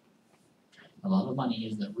money. The love of money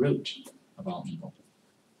is the root of all evil.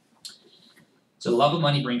 So the love of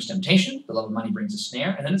money brings temptation. The love of money brings a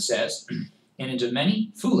snare. And then it says, and into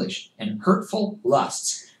many foolish and hurtful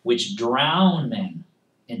lusts, which drown men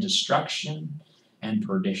in destruction and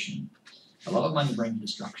perdition. The love of money brings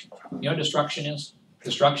destruction. You know what destruction is?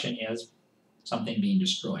 Destruction is something being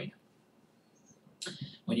destroyed.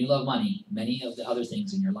 When you love money, many of the other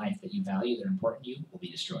things in your life that you value that are important to you will be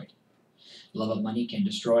destroyed. The love of money can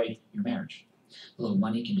destroy your marriage. The love of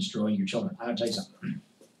money can destroy your children. I'll tell you something.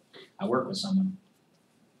 I work with someone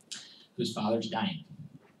whose father's dying.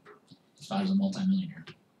 His father's a multimillionaire.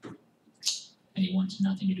 And he wants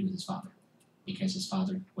nothing to do with his father. Because his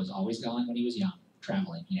father was always gone when he was young,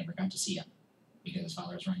 traveling. He never got to see him because his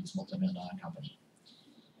father was running this multi-million-dollar company.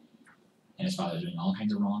 And his father was doing all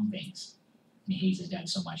kinds of wrong things. And he hates his dad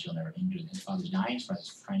so much he'll never do it. His father's dying, his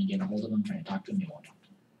father's trying to get a hold of him, trying to talk to him, he won't talk to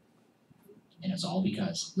him. And it's all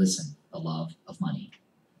because, listen, the love of money.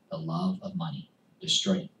 The love of money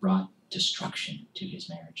brought destruction to his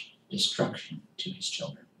marriage, destruction to his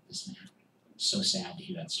children, this man. So sad to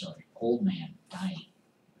hear that story. Old man dying.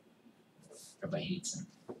 Everybody hates him.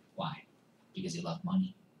 Why? Because he loved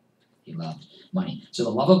money. He loved money. So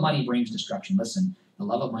the love of money brings destruction. Listen, the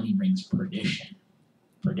love of money brings perdition.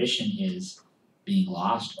 Perdition is being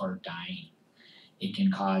lost or dying. It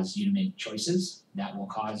can cause you to make choices that will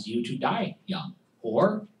cause you to die young.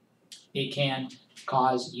 Or it can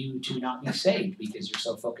cause you to not be saved because you're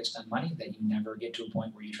so focused on money that you never get to a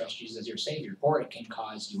point where you trust Jesus as your Savior. Or it can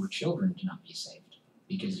cause your children to not be saved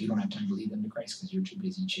because you don't have time to lead them to Christ because you're too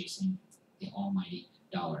busy chasing the almighty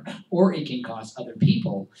dollar. Or it can cause other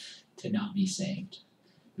people to not be saved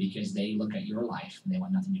because they look at your life and they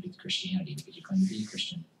want nothing to do with Christianity because you claim to be a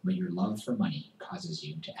Christian, but your love for money causes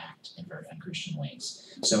you to act in very unchristian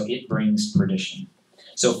ways. So it brings perdition.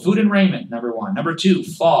 So food and raiment, number one. Number two,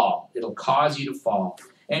 fall. It'll cause you to fall.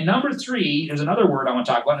 And number three, there's another word I want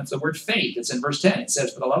to talk about, and it's the word faith. It's in verse 10. It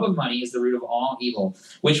says, for the love of money is the root of all evil,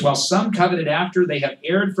 which while some coveted after, they have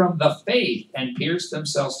erred from the faith and pierced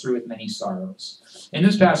themselves through with many sorrows. In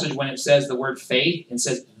this passage, when it says the word faith, it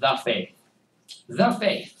says the faith. The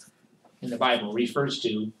faith in the Bible refers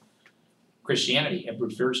to Christianity. It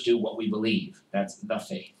refers to what we believe. That's the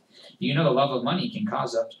faith. You know the love of money can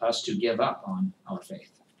cause us to give up on our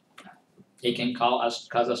faith. It can cause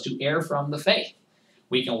us to err from the faith.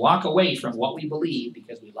 We can walk away from what we believe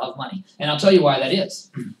because we love money. And I'll tell you why that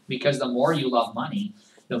is. Because the more you love money,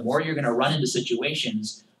 the more you're going to run into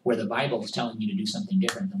situations where the Bible is telling you to do something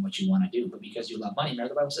different than what you want to do, but because you love money, remember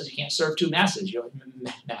the Bible says you can't serve two masters.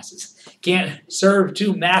 Can't serve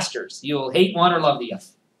two masters. You'll hate one or love the other.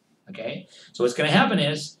 Okay? So what's going to happen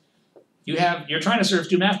is you're trying to serve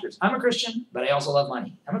two masters. I'm a Christian, but I also love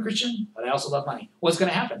money. I'm a Christian, but I also love money. What's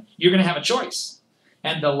going to happen? You're going to have a choice.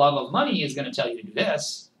 And the love of money is going to tell you to do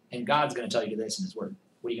this, and God's going to tell you to do this in His Word.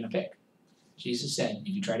 What are you going to pick? Jesus said, if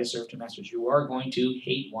you try to serve two masters, you are going to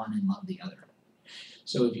hate one and love the other.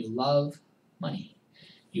 So if you love money,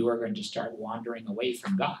 you are going to start wandering away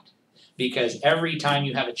from God. Because every time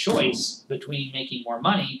you have a choice between making more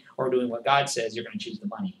money or doing what God says, you're going to choose the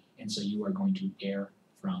money. And so you are going to err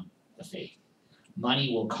from the faith.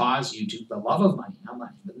 Money will cause you to, the love of money, not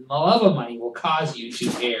money, but the love of money will cause you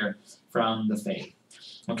to err from the faith.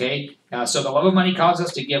 Okay, so the love of money causes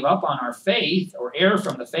us to give up on our faith or err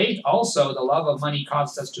from the faith. Also, the love of money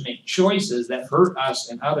causes us to make choices that hurt us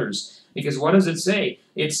and others. Because what does it say?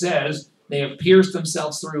 It says they have pierced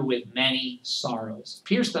themselves through with many sorrows.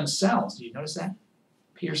 Pierced themselves. Do you notice that?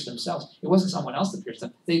 Pierced themselves. It wasn't someone else that pierced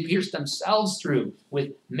them. They pierced themselves through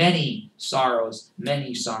with many sorrows,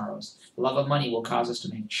 many sorrows. The love of money will cause us to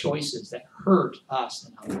make choices that hurt us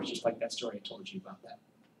and others, just like that story I told you about that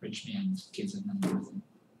rich man's kids have nothing.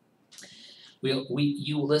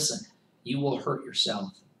 You listen. You will hurt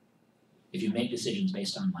yourself if you make decisions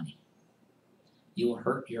based on money. You will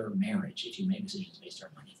hurt your marriage if you make decisions based on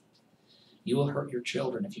money. You will hurt your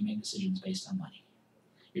children if you make decisions based on money.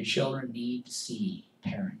 Your children need to see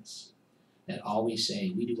parents that always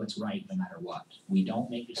say, we do what's right no matter what. We don't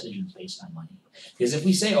make decisions based on money. Because if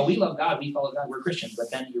we say, oh, we love God, we follow God, we're Christians, but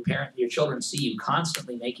then your children see you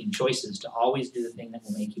constantly making choices to always do the thing that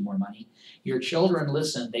will make you more money, your children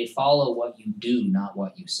listen, they follow what you do, not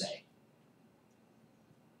what you say.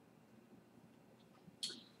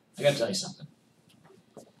 I gotta tell you something.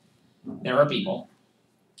 There are people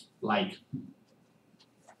like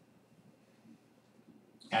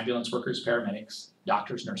ambulance workers, paramedics,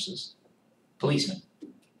 doctors, nurses, policemen,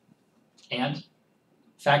 and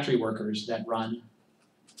factory workers that run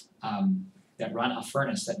a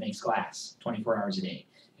furnace that makes glass 24 hours a day.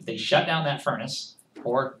 If they shut down that furnace,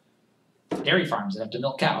 or dairy farms that have to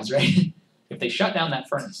milk cows, right? If they shut down that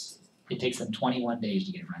furnace, it takes them 21 days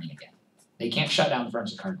to get it running again. They can't shut down the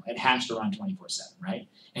furnace at Cardinal. It has to run 24/7, right?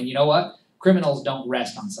 And you know what? Criminals don't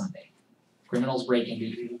rest on Sunday. Criminals break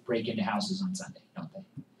into houses on Sunday, don't they?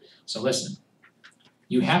 So listen,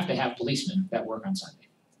 you have to have policemen that work on Sunday.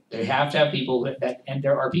 They have to have people and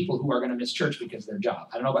there are people who are going to miss church because of their job.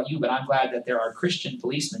 I don't know about you, but I'm glad that there are Christian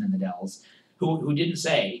policemen in the Dells who didn't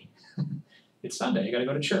say, it's Sunday, you got to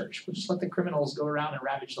go to church. We'll just let the criminals go around and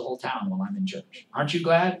ravage the whole town while I'm in church. Aren't you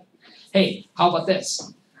glad? Hey, how about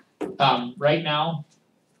this? Right now,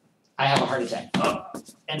 I have a heart attack.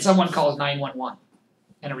 And someone calls 911.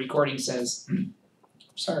 And a recording says,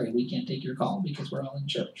 sorry, we can't take your call because we're all in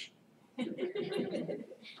church.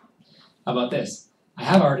 How about this? I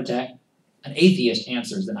have a heart attack. An atheist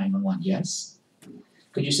answers the 911. Yes.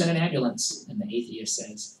 Could you send an ambulance? And the atheist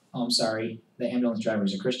says, oh, I'm sorry. The ambulance driver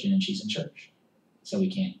is a Christian and she's in church. So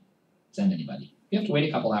we can't send anybody. You have to wait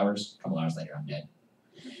a couple hours. A couple hours later, I'm dead.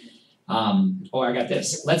 Or I got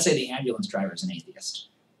this. Let's say the ambulance driver is an atheist.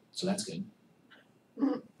 So that's good.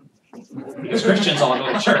 Because Christians all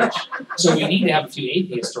go to church. So we need to have a few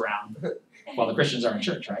atheists around while the Christians are in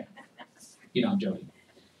church, right? You know I'm joking.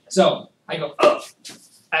 So I go, oh,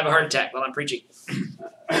 I have a heart attack while I'm preaching.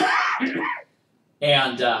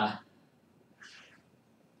 And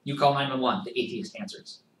you call 911. The atheist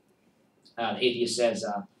answers. The atheist says,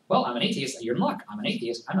 well, I'm an atheist. You're in luck. I'm an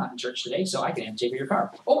atheist. I'm not in church today, so I can take your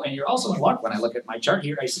car. Oh, and you're also in luck. When I look at my chart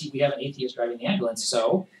here, I see we have an atheist driving the ambulance.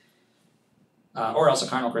 So, or else a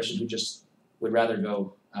carnal Christian who just would rather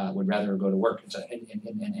go to work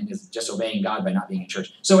and is disobeying God by not being in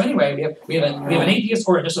church. So anyway, we have an atheist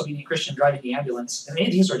or a disobedient Christian driving the ambulance, an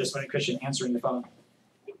atheist or a disobedient Christian answering the phone,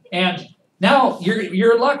 and now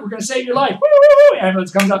you're in luck. We're going to save your life. Woo, woo, woo.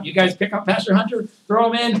 Ambulance comes up. You guys pick up Pastor Hunter,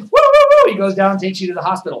 throw him in. Woo, woo, woo. He goes down, takes you to the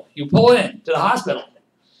hospital. You pull in to the hospital,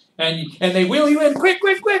 and they wheel you in quick,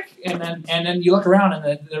 quick, quick. And then you look around and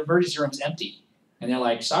the emergency room's empty. And they're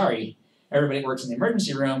like, sorry, everybody who works in the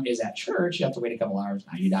emergency room is at church. You have to wait a couple hours.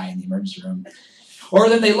 Now you die in the emergency room. Or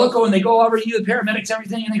then they look and they go over to you, the paramedics,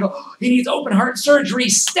 everything, and they go, oh, he needs open heart surgery.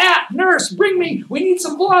 Stat, nurse, bring me. We need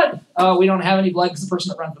some blood. We don't have any blood because the person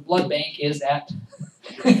that runs the blood bank is at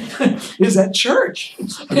church.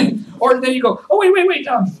 Or then you go, oh, wait. We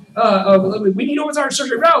need open heart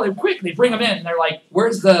surgery. Quick. They bring them in, and they're like,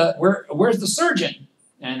 where's the surgeon?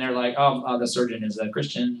 And they're like, oh, the surgeon is a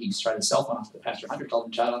Christian. He's tried his cell phone off. Pastor Hunter told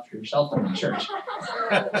him, shut off your cell phone in church.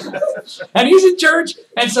 And he's in church.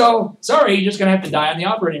 And so, sorry, you're just going to have to die on the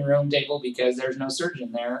operating room table because there's no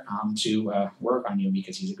surgeon there to work on you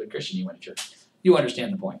because he's a good Christian. You went to church. You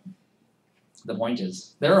understand the point. The point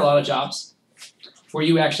is, there are a lot of jobs where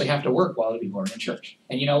you actually have to work while other people are in church.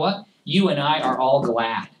 And you know what? You and I are all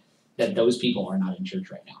glad that those people are not in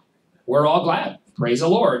church right now. We're all glad. Praise the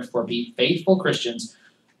Lord for faithful Christians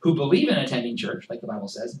who believe in attending church, like the Bible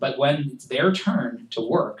says, but when it's their turn to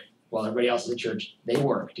work while everybody else is at church, they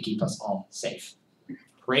work to keep us all safe.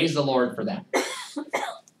 Praise the Lord for that.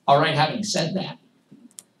 All right, having said that,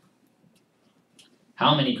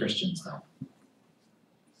 how many Christians, though,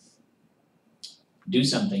 do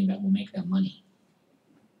something that will make them money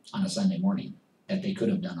on a Sunday morning that they could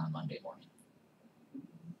have done on Monday morning?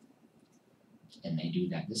 And they do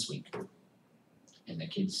that this week. And the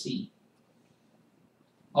kids see,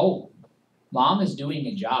 oh, mom is doing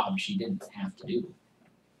a job she didn't have to do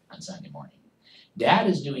on Sunday morning. Dad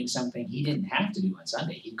is doing something he didn't have to do on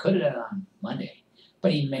Sunday. He could have done it on Monday,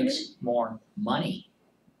 but he makes more money.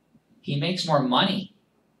 He makes more money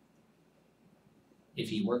if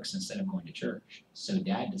he works instead of going to church. So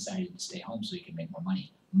Dad decided to stay home so he could make more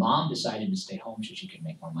money. Mom decided to stay home so she could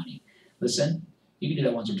make more money. Listen, you can do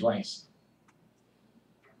that once or twice.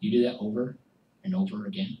 You do that over and over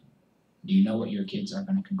again. Do you know what your kids are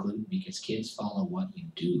going to conclude? Because kids follow what you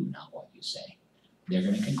do, not what you say. They're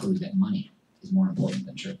going to conclude that money is more important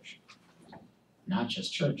than church. Not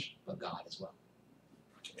just church, but God as well.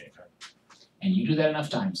 And you do that enough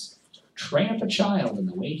times. Train up a child in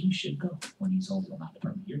the way he should go. When he's old, will not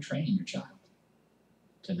depart. You're training your child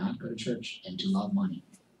to not go to church and to love money.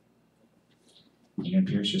 You're going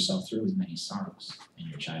to pierce yourself through with many sorrows, and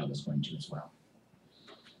your child is going to as well.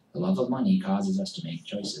 The love of money causes us to make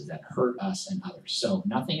choices that hurt us and others. So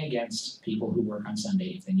nothing against people who work on Sunday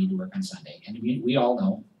if they need to work on Sunday. And we all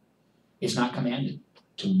know it's not commanded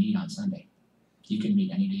to meet on Sunday. You can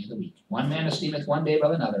meet any day of the week. One man esteemeth one day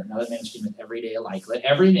above another man esteemeth every day alike. Let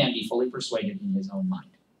every man be fully persuaded in his own mind.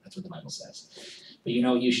 That's what the Bible says. But you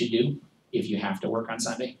know what you should do if you have to work on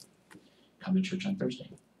Sunday? Come to church on Thursday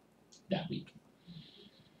that week.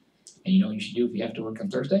 And you know what you should do if you have to work on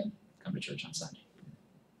Thursday? Come to church on Sunday.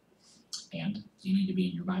 And you need to be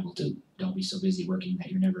in your Bible too. Don't be so busy working that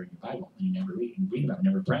you're never in your Bible and you never read about it,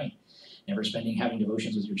 never praying, never having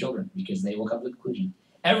devotions with your children, because they will come to the conclusion.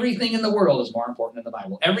 Everything in the world is more important than the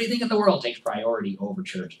Bible. Everything in the world takes priority over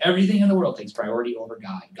church. Everything in the world takes priority over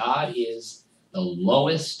God. God is the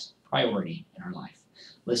lowest priority in our life.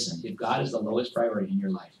 Listen, if God is the lowest priority in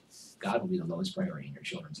your life, God will be the lowest priority in your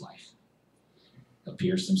children's life. They'll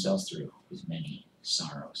pierce themselves through with many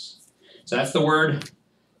sorrows. So that's the word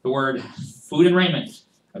food and raiment,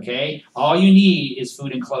 okay? All you need is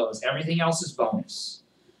food and clothes. Everything else is bonus.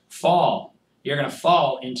 Fall. You're going to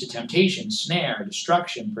fall into temptation, snare,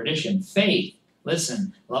 destruction, perdition, faith.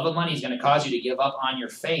 Listen, love of money is going to cause you to give up on your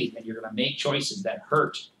faith, and you're going to make choices that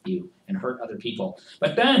hurt you and hurt other people.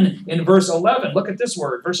 But then in verse 11, look at this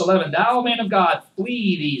word. Verse 11, thou man of God,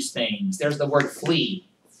 flee these things. There's the word flee.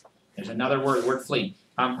 There's another word flee.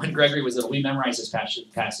 When Gregory was little, we memorized this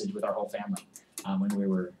passage with our whole family. When we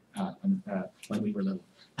were little.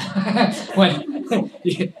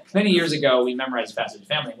 Many years ago, we memorized Passage of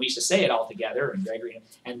Family, and we used to say it all together. And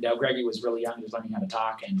Gregory was really young; he was learning how to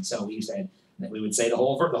talk, and so we would say the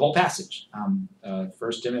whole passage, 1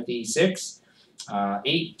 Timothy 6,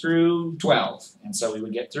 8 through 12. And so we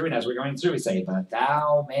would get through, and as we're going through, we say, "But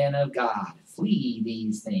thou, man of God, flee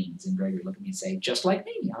these things." And Gregory looked at me and say, "Just like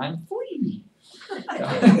me, I'm fleeing,"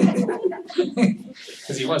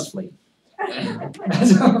 because he was fleeing.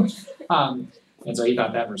 And so he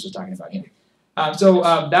thought that verse was talking about him.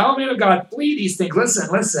 Thou man of God, flee these things.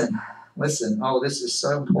 Listen. Oh, this is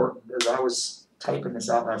so important. As I was typing this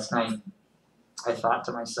out last night, I thought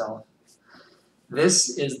to myself, this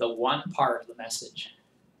is the one part of the message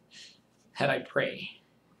that I pray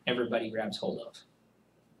everybody grabs hold of.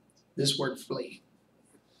 This word flee.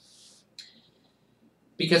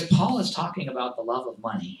 Because Paul is talking about the love of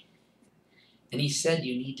money, and he said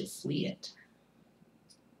you need to flee it.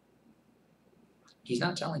 He's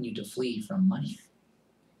not telling you to flee from money.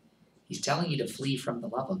 He's telling you to flee from the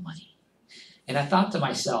love of money. And I thought to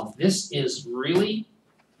myself, this is really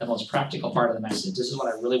the most practical part of the message. This is what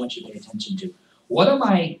I really want you to pay attention to. What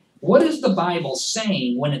is the Bible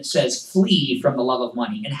saying when it says flee from the love of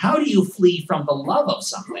money? And how do you flee from the love of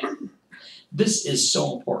something? This is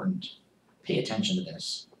so important. Pay attention to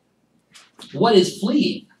this. What is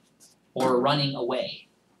fleeing or running away?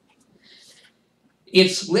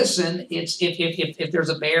 It's if there's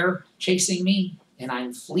a bear chasing me and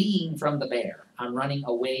I'm fleeing from the bear. I'm running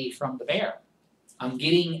away from the bear. I'm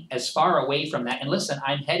getting as far away from that. And listen,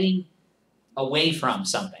 I'm heading away from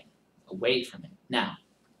something, away from it. Now,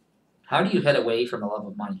 how do you head away from the love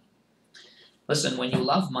of money? Listen, when you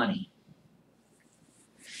love money,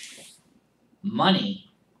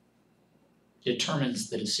 money determines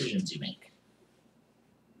the decisions you make.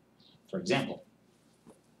 For example,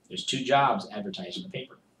 there's 2 jobs advertised in the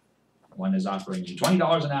paper. One is offering you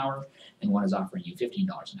 $20 an hour, and one is offering you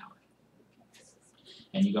 $15 an hour.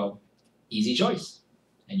 And you go, easy choice.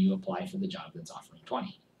 And you apply for the job that's offering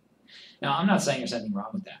 20. Now, I'm not saying there's anything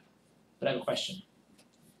wrong with that, but I have a question.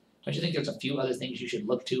 Don't you think there's a few other things you should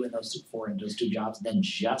look to in those 2 jobs than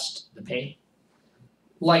just the pay?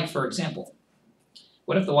 Like, for example,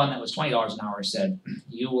 what if the one that was $20 an hour said,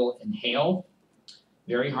 you will inhale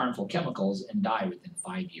very harmful chemicals and die within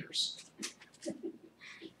 5 years?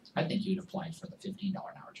 I think you'd apply for the $15 an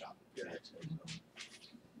hour job.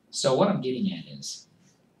 So what I'm getting at is,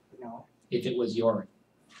 No. if it was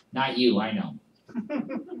not you, I know.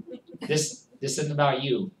 This isn't about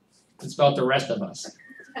you. It's about the rest of us.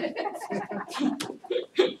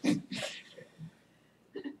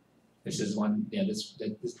 This is one, yeah, this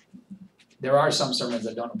there are some sermons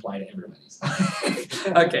that don't apply to everybody's.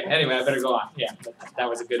 Okay, anyway, I better go on. Yeah, that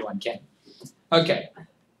was a good one, Ken. Okay.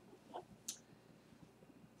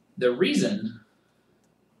 The reason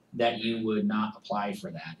that you would not apply for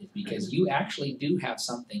that is because you actually do have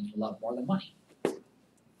something you love more than money.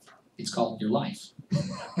 It's called your life.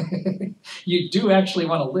 You do actually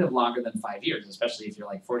want to live longer than 5 years, especially if you're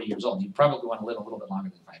like 40 years old. You probably want to live a little bit longer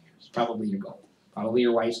than 5 years. Probably your goal. Probably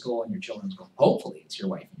your wife's goal and your children's goal. Hopefully it's your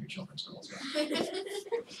wife and your children's goal as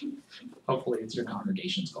well. Hopefully it's your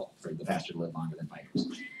congregation's goal for the pastor to live longer than 5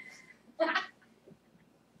 years.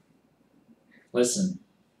 Listen,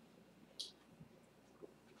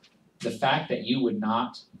 the fact that you would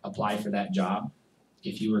not apply for that job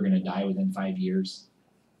if you were going to die within 5 years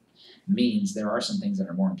means there are some things that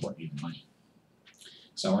are more important to you than money.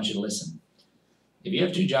 So I want you to listen. If you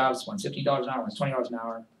have 2 jobs, one's $15 an hour, one's $20 an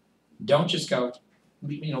hour, don't just go,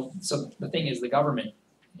 so the thing is the government,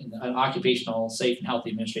 in an Occupational Safe and Healthy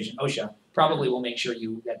Administration, OSHA, probably will make sure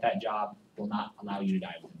that job will not allow you to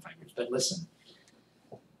die within 5 years. But listen,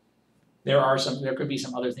 there could be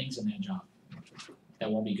some other things in that job that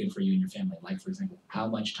won't be good for you and your family. Like, for example, how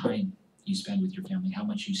much time you spend with your family, how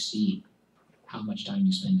much you see, how much time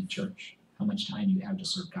you spend in church, how much time you have to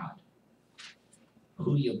serve God,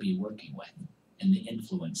 who you'll be working with, and the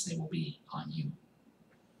influence they will be on you.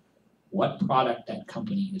 What product that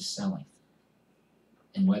company is selling,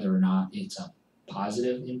 and whether or not it's a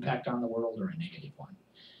positive impact on the world or a negative one.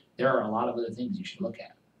 There are a lot of other things you should look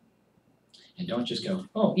at. And don't just go,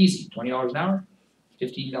 oh, easy, $20 an hour,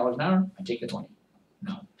 $15 an hour, I take the 20.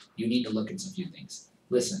 No, you need to look at some few things.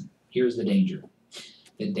 Listen, here's the danger.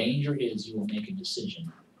 The danger is you will make a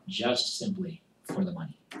decision just simply for the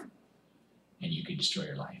money, and you could destroy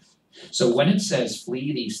your life. So when it says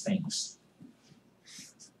flee these things,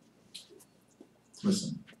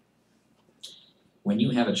 listen, when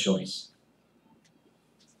you have a choice,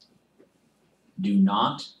 do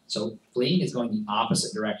not, so fleeing is going the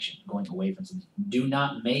opposite direction, going away from something. Do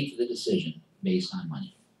not make the decision based on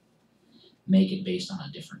money. Make it based on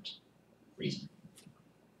a different reason.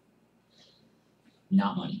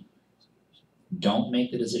 Not money. Don't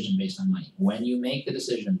make the decision based on money. When you make the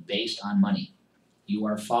decision based on money, you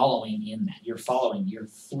are following in that. You're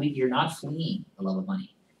not fleeing the love of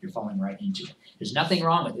money. You're falling right into it. There's nothing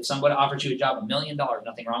wrong with it. If somebody offers you a job $1 million,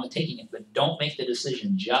 nothing wrong with taking it, but don't make the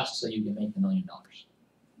decision just so you can make the $1 million.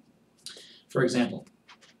 For example,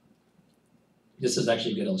 this is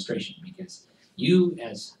actually a good illustration because you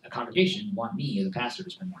as a congregation want me as a pastor to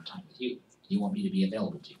spend more time with you. You want me to be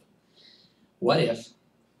available to you. What if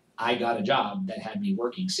I got a job that had me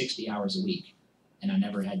working 60 hours a week and I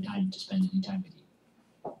never had time to spend any time with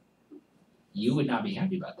you? You would not be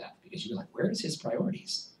happy about that because you'd be like, where is his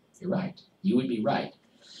priorities? You're right. You would be right.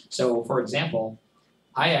 So, for example,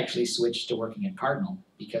 I actually switched to working at Cardinal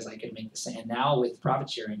because I could make the same. And now with profit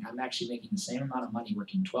sharing, I'm actually making the same amount of money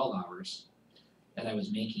working 12 hours that I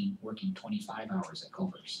was making working 25 hours at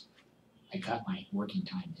Culver's. I cut my working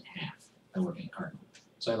time in half by working at Cardinal.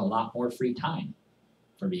 So I have a lot more free time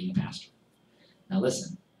for being a pastor. Now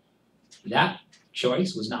listen, that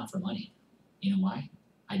choice was not for money. You know why?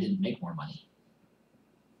 I didn't make more money.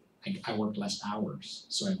 I worked less hours,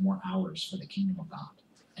 so I have more hours for the kingdom of God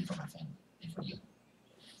and for my family and for you.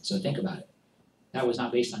 So think about it. That was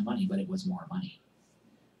not based on money, but it was more money.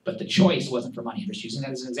 But the choice wasn't for money. I'm just using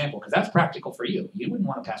that as an example because that's practical for you. You wouldn't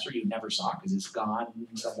want a pastor you never saw because it's gone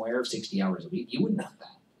somewhere 60 hours a week. You wouldn't want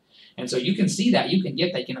that. And so you can see that, you can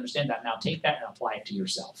get that, you can understand that. Now take that and apply it to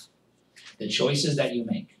yourself. The choices that you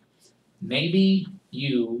make. Maybe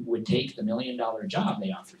you would take the $1 million job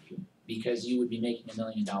they offered you because you would be making $1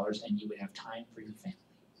 million and you would have time for your family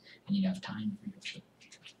and you'd have time for your children.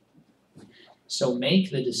 So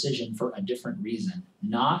make the decision for a different reason,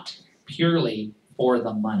 not purely for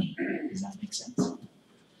the money. Does that make sense?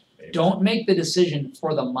 Don't make the decision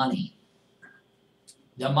for the money.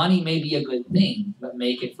 The money may be a good thing, but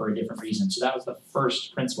make it for a different reason. So that was the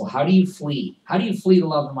first principle. How do you flee? How do you flee the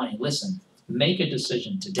love of money? Listen, make a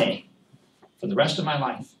decision today. For the rest of my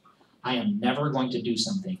life, I am never going to do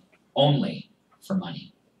something only for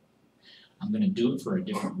money. I'm going to do it for a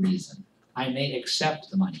different reason. I may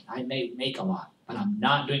accept the money. I may make a lot, but I'm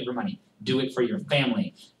not doing it for money. Do it for your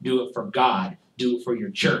family. Do it for God. Do it for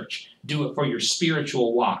your church. Do it for your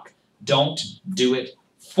spiritual walk. Don't do it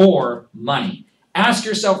for money. Ask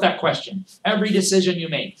yourself that question. Every decision you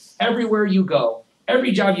make, everywhere you go,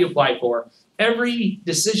 every job you apply for, every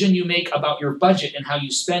decision you make about your budget and how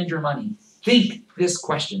you spend your money, think this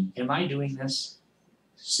question. Am I doing this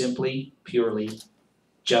simply, purely,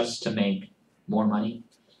 just to make more money?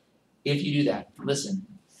 If you do that, listen,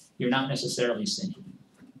 you're not necessarily sinning.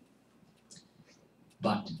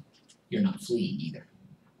 But you're not fleeing either.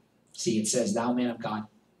 See, it says, thou man of God,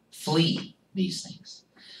 flee these things.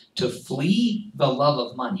 To flee the love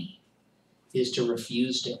of money is to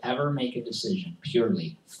refuse to ever make a decision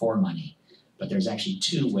purely for money. But there's actually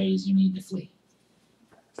two ways you need to flee.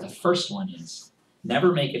 The first one is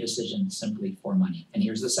never make a decision simply for money. And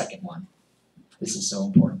here's the second one. This is so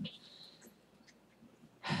important.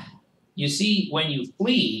 You see, when you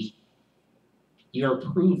flee, you're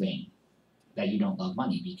proving that you don't love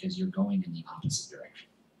money because you're going in the opposite direction.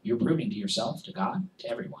 You're proving to yourself, to God, to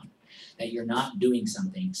everyone, that you're not doing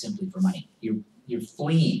something simply for money. You're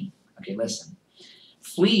fleeing. Okay, listen.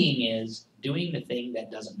 Fleeing is doing the thing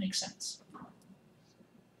that doesn't make sense.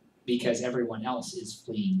 Because everyone else is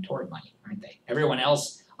fleeing toward money, aren't they? Everyone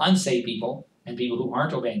else, unsaved people and people who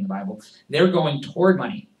aren't obeying the Bible, they're going toward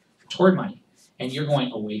money, and you're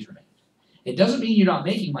going away from it. It doesn't mean you're not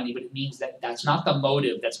making money, but it means that that's not the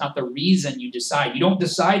motive. That's not the reason you decide. You don't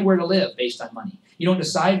decide where to live based on money. You don't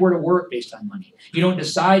decide where to work based on money. You don't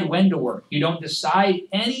decide when to work. You don't decide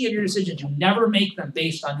any of your decisions. You never make them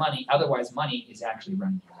based on money. Otherwise, money is actually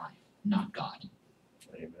running your life, not God.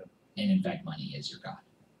 Amen. And in fact, money is your God.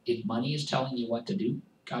 If money is telling you what to do,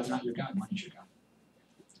 God's not your God. Money's your God.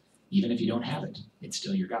 Even if you don't have it, it's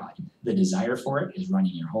still your God. The desire for it is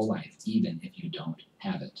running your whole life, even if you don't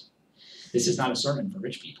have it. This is not a sermon for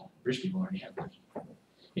rich people. Rich people already have money.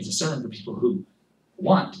 It's a sermon for people who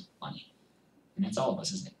want money. And that's all of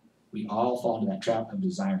us, isn't it? We all fall into that trap of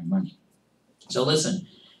desiring money. So listen,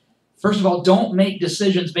 first of all, don't make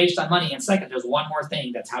decisions based on money. And second, there's one more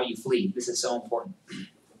thing. That's how you flee. This is so important.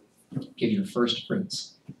 Give your first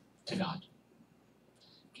fruits to God.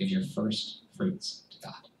 Give your first fruits to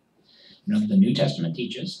God. You know, the New Testament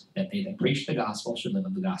teaches that they that preach the gospel should live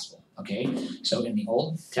of the gospel. Okay? So in the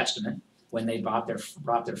Old Testament, when they brought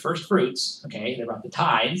their first fruits, okay, they brought the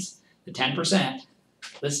tithes, the 10%,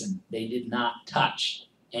 listen, they did not touch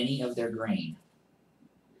any of their grain.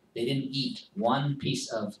 They didn't eat one piece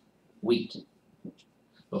of wheat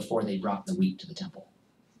before they brought the wheat to the temple.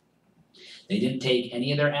 They didn't take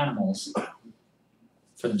any of their animals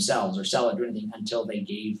for themselves or sell it or anything until they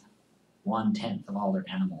gave 1/10 of all their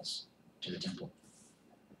animals to the temple.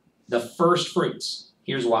 The first fruits,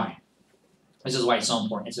 here's why. This is why it's so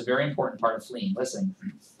important. It's a very important part of fleeing. Listen,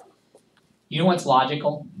 you know what's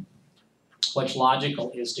logical? What's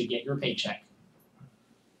logical is to get your paycheck,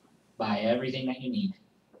 buy everything that you need,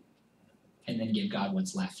 and then give God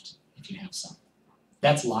what's left if you have some.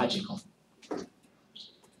 That's logical.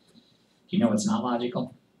 You know what's not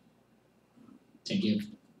logical? To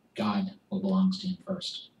give God what belongs to Him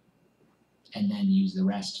first, and then use the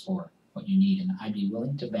rest for what you need. And I'd be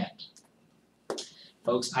willing to bet,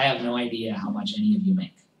 folks, I have no idea how much any of you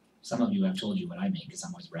make. Some of you have told you what I make because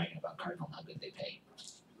I'm always bragging about Cardinal and how good they pay.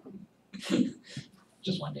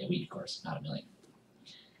 Just one day a week, of course, not a million.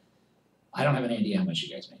 I don't have any idea how much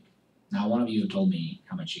you guys make. Now, one of you have told me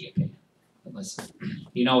how much you get paid. But listen,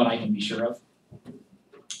 you know what I can be sure of?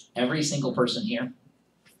 Every single person here,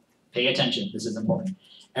 pay attention, this is important.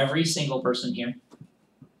 Every single person here,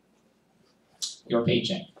 your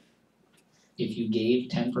paycheck, if you gave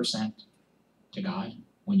 10% to God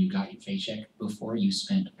when you got your paycheck before you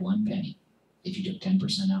spent 1 penny, if you took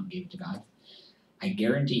 10% out and gave it to God, I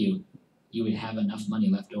guarantee you, you would have enough money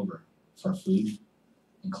left over for food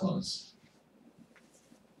and clothes.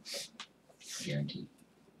 I guarantee.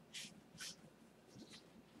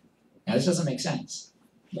 Now this doesn't make sense.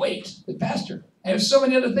 Wait, the pastor, I have so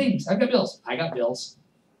many other things. I've got bills. I got bills.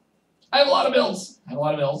 I have a lot of bills. I have a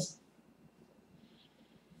lot of bills.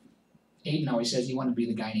 Aiden always says he wanted to be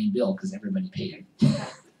the guy named Bill because everybody paid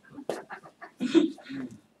him.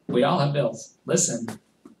 We all have bills. Listen,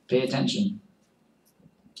 pay attention.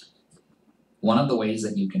 One of the ways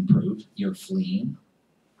that you can prove you're fleeing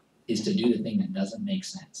is to do the thing that doesn't make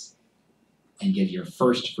sense and give your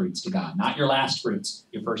first fruits to God. Not your last fruits,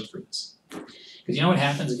 your first fruits. Because you know what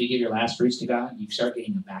happens if you give your last fruits to God? You start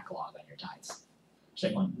getting a backlog on your tithes. It's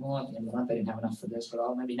like going, well, at the end of the month I didn't have enough for this,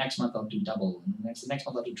 but maybe next month I'll do double, and next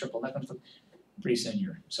month I'll do triple. Pretty soon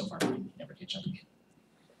you're so far behind, you never catch up again.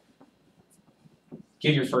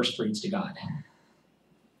 Give your first fruits to God.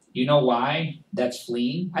 You know why that's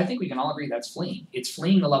fleeing? I think we can all agree that's fleeing. It's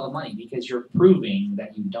fleeing the love of money because you're proving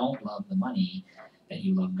that you don't love the money, that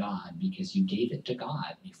you love God because you gave it to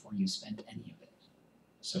God before you spent any of it.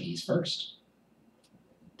 So he's first.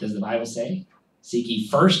 Does the Bible say, seek ye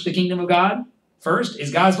first the kingdom of God? First?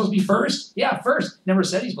 Is God supposed to be first? Yeah, first. Never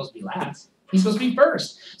said he's supposed to be last. He's supposed to be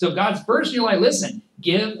first. So if God's first in your life, listen,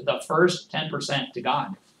 give the first 10% to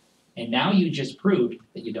God. And now you just proved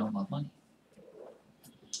that you don't love money.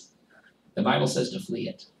 The Bible says to flee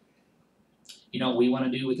it. You know what we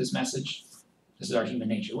want to do with this message? This is our human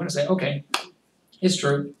nature. We want to say, okay, it's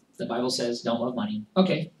true. The Bible says don't love money.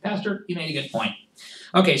 Okay, Pastor, you made a good point.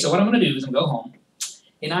 Okay, so what I'm going to do is I'm going to go home,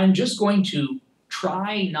 and I'm just going to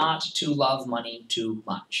try not to love money too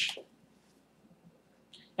much.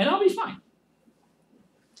 And I'll be fine.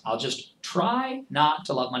 I'll just try not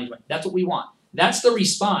to love money too much. That's what we want. That's the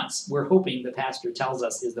response we're hoping the pastor tells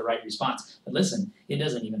us is the right response. But listen, it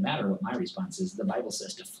doesn't even matter what my response is. The Bible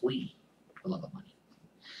says to flee the love of money.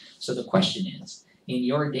 So the question is, in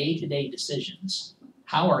your day-to-day decisions,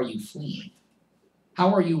 how are you fleeing?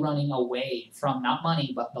 How are you running away from not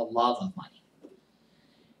money, but the love of money?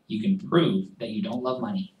 You can prove that you don't love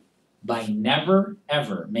money by never,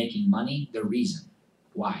 ever making money the reason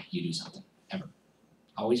why you do something, ever.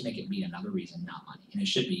 Always make it be another reason, not money. And it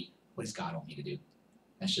should be, what does God want me to do?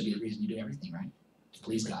 That should be the reason you do everything, right? To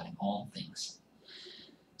please God in all things.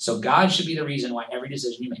 So God should be the reason why every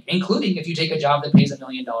decision you make, including if you take a job that pays $1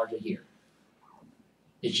 million a year.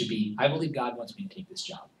 It should be, I believe God wants me to take this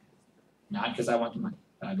job. Not because I want the money,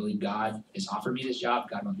 but I believe God has offered me this job.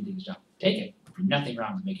 God wants me to take this job. Take it. There's nothing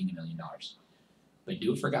wrong with making $1 million. But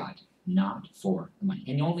do it for God, not for the money.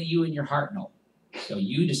 And only you in your heart know. So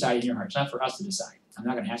you decide in your heart. It's not for us to decide. I'm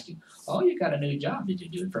not going to ask you, oh, you got a new job. Did you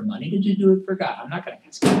do it for money? Did you do it for God? I'm not going to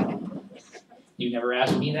ask you that. You never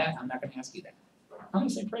asked me that. I'm not going to ask you that. I'm going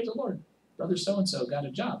to say, praise the Lord. Brother so-and-so got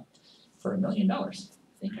a job for $1 million. I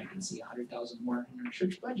think I can see 100,000 more in our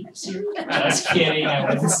church budget this year. Just kidding. I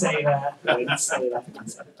wouldn't say that. I wouldn't say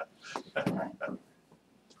that.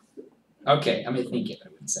 Okay, I may think it. I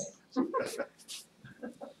wouldn't say it.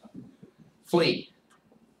 Flee.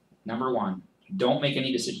 Number one, don't make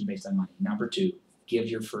any decision based on money. Number two, give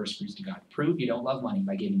your first fruits to God. Prove you don't love money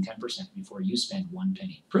by giving 10% before you spend 1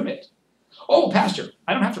 penny. Prove it. Oh, Pastor,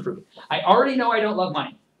 I don't have to prove it. I already know I don't love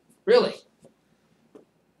money. Really?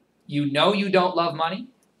 You know you don't love money,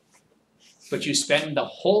 but you spend the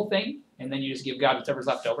whole thing, and then you just give God whatever's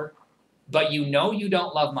left over? But you know you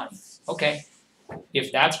don't love money. Okay.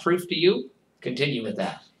 If that's proof to you, continue with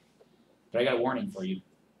that. But I got a warning for you.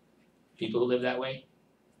 People who live that way,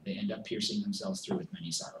 they end up piercing themselves through with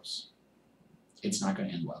many sorrows. It's not going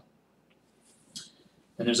to end well.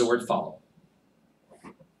 Then there's the word follow.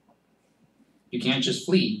 You can't just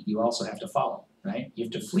flee, you also have to follow, right? You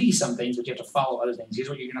have to flee some things, but you have to follow other things. Here's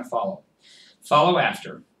what you're going to follow. Follow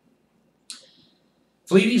after.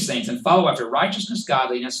 Flee these things and follow after righteousness,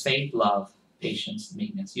 godliness, faith, love, patience,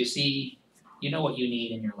 meekness. You see, you know what you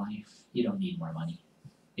need in your life. You don't need more money.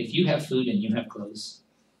 If you have food and you have clothes,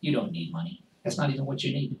 you don't need money. That's not even what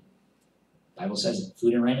you need. The Bible says it.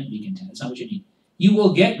 Food and raiment, be content. It's not what you need. You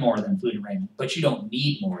will get more than food and raiment, but you don't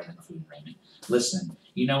need more than food and raiment. Listen,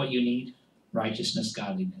 you know what you need? Righteousness,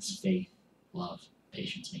 godliness, faith, love,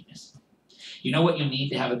 patience, meekness. You know what you need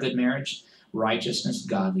to have a good marriage? Righteousness,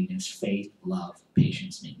 godliness, faith, love,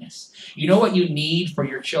 patience, meekness. You know what you need for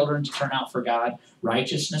your children to turn out for God?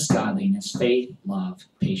 Righteousness, godliness, faith, love,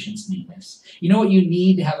 patience, meekness. You know what you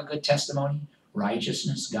need to have a good testimony?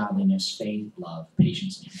 Righteousness, godliness, faith, love,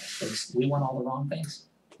 patience, meekness. Folks, we want all the wrong things.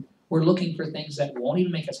 We're looking for things that won't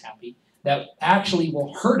even make us happy, that actually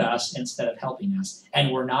will hurt us instead of helping us,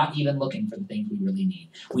 and we're not even looking for the things we really need.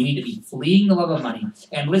 We need to be fleeing the love of money,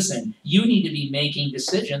 and listen, you need to be making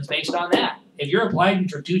decisions based on that. If you're applying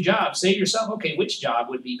for 2 jobs, say to yourself, okay, which job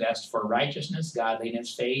would be best for righteousness,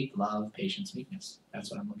 godliness, faith, love, patience, meekness? That's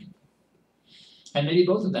what I'm looking for. And maybe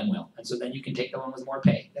both of them will. And so then you can take the one with more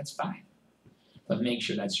pay. That's fine. But make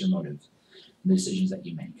sure that's your motive, the decisions that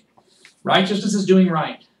you make. Righteousness is doing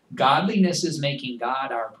right. Godliness is making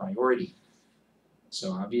God our priority.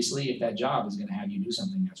 So obviously, if that job is going to have you do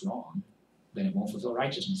something that's wrong, then it won't fulfill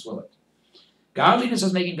righteousness, will it? Godliness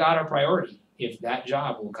is making God our priority. If that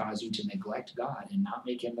job will cause you to neglect God and not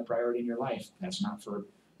make him the priority in your life, that's not for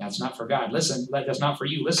God. Listen, that's not for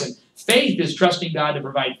you. Listen, faith is trusting God to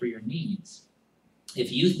provide for your needs.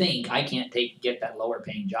 If you think I can't get that lower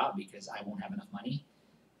paying job because I won't have enough money,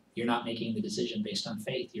 you're not making the decision based on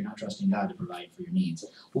faith. You're not trusting God to provide for your needs.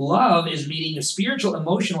 Love is meeting the spiritual,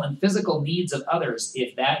 emotional, and physical needs of others.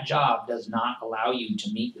 If that job does not allow you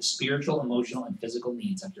to meet the spiritual, emotional, and physical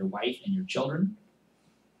needs of your wife and your children,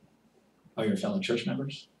 or your fellow church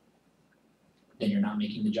members, then you're not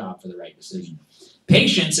making the job for the right decision.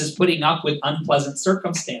 Patience is putting up with unpleasant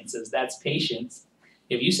circumstances. That's patience.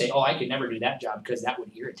 If you say, oh, I could never do that job because that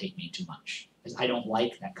would irritate me too much, because I don't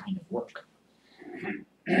like that kind of work.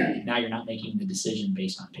 Now you're not making the decision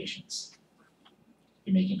based on patience.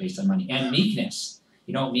 You're making it based on money. And meekness.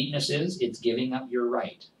 You know what meekness is? It's giving up your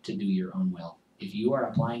right to do your own will. If you are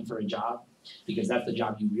applying for a job because that's the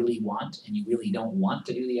job you really want and you really don't want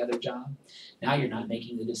to do the other job, now you're not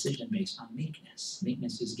making the decision based on meekness.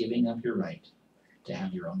 Meekness is giving up your right to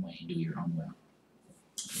have your own way and do your own will.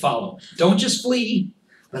 Follow. Don't just flee,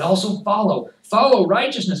 but also follow. Follow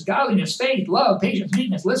righteousness, godliness, faith, love, patience,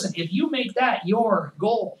 meekness. Listen, if you make that your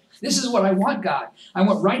goal, this is what I want, God. I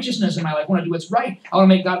want righteousness in my life. I want to do what's right. I want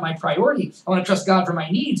to make God my priority. I want to trust God for my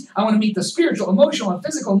needs. I want to meet the spiritual, emotional, and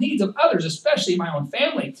physical needs of others, especially my own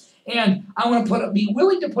family. And I want to be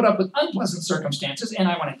willing to put up with unpleasant circumstances, and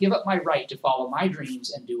I want to give up my right to follow my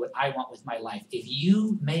dreams and do what I want with my life. If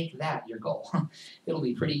you make that your goal, it'll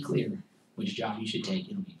be pretty clear which job you should take.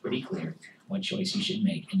 It'll be pretty clear what choice you should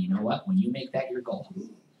make. And you know what? When you make that your goal,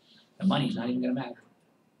 the money's not even going to matter.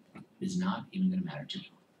 It's not even going to matter to you,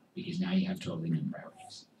 because now you have totally new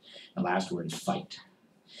priorities. The last word is fight.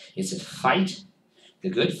 It says fight, the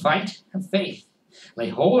good fight of faith. Lay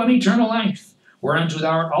hold on eternal life, whereunto thou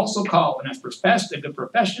art also called, and hast professed a good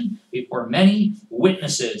profession before many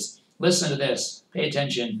witnesses. Listen to this. Pay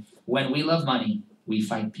attention. When we love money, we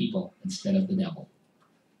fight people instead of the devil.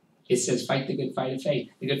 It says fight the good fight of faith.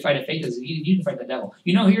 The good fight of faith is you can fight the devil.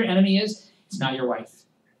 You know who your enemy is? It's not your wife.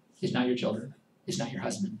 It's not your children. It's not your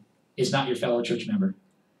husband. It's not your fellow church member.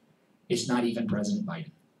 It's not even President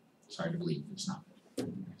Biden. Sorry to believe it's not.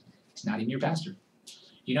 It's not even your pastor.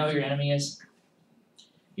 You know who your enemy is?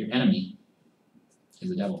 Your enemy is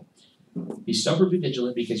the devil. Be sober, be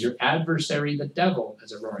vigilant, because your adversary, the devil,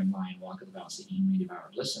 as a roaring lion, walketh about seeking whom he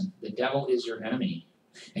devour. Listen, the devil is your enemy,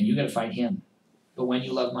 and you got to fight him. But when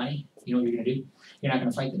you love money, you know what you're going to do? You're not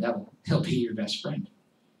going to fight the devil. He'll be your best friend.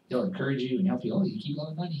 He'll encourage you and help you. Oh, you keep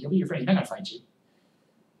loving money. He'll be your friend. He's not going to fight you.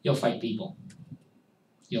 You'll fight people.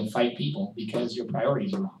 You'll fight people because your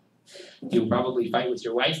priorities are wrong. You'll probably fight with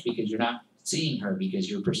your wife because you're not seeing her because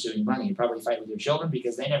you're pursuing money. You'll probably fight with your children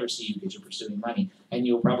because they never see you because you're pursuing money. And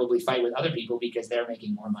you'll probably fight with other people because they're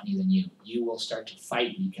making more money than you. You will start to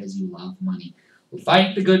fight because you love money. We'll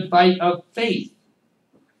fight the good fight of faith.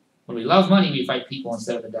 When we love money, we fight people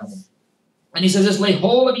instead of the devil. And he says this, lay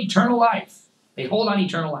hold of eternal life. Lay hold on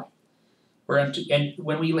eternal life. And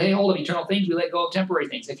when we lay hold of eternal things, we let go of temporary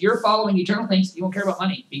things. If you're following eternal things, you won't care about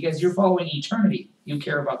money because you're following eternity. You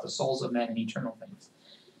care about the souls of men and eternal things.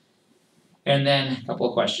 And then a couple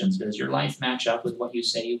of questions. Does your life match up with what you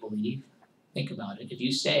say you believe? Think about it. If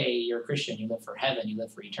you say you're a Christian, you live for heaven, you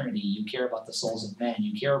live for eternity, you care about the souls of men,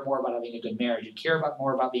 you care more about having a good marriage, you care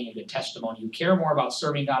more about being a good testimony, you care more about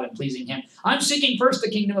serving God and pleasing Him. I'm seeking first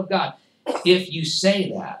the kingdom of God. If you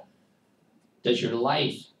say that, does your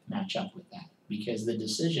life match up with that? Because the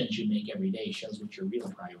decisions you make every day shows what your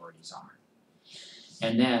real priorities are.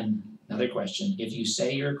 And then, another question. If you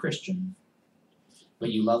say you're a Christian,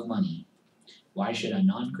 but you love money, why should a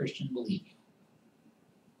non-Christian believe you?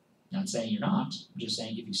 Not saying you're not. I'm just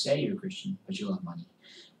saying if you say you're a Christian, but you love money,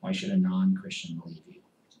 why should a non-Christian believe you?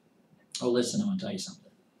 Oh, listen, I want to tell you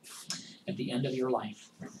something. At the end of your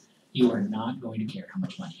life, you are not going to care how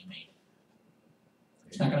much money you made.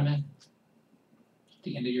 It's not going to matter. At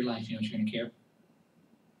the end of your life, you know what you're going to care?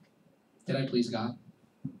 Did I please God?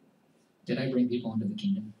 Did I bring people into the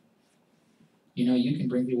kingdom? You know, you can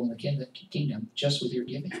bring people into the kingdom just with your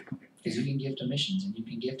giving. Because you can give to missions, and you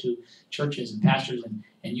can give to churches and pastors,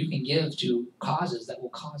 and you can give to causes that will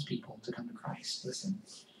cause people to come to Christ. Listen,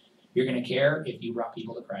 you're going to care if you brought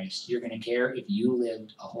people to Christ. You're going to care if you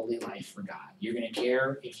lived a holy life for God. You're going to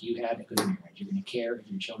care if you had a good marriage. You're going to care if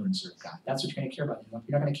your children serve God. That's what you're going to care about.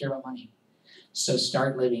 You're not going to care about money. So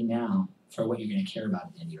start living now for what you're going to care about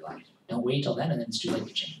at the end of your life. Don't wait till then and then it's too late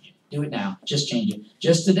to change it. Do it now. Just change it.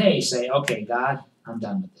 Just today say, okay, God, I'm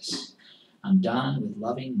done with this. I'm done with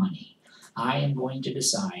loving money. I am going to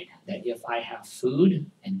decide that if I have food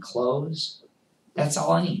and clothes, that's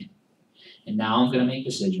all I need. And now I'm going to make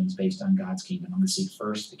decisions based on God's kingdom. I'm going to seek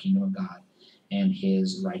first the kingdom of God and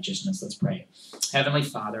his righteousness. Let's pray. Heavenly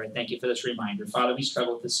Father, I thank you for this reminder. Father, we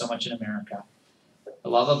struggle with this so much in America. The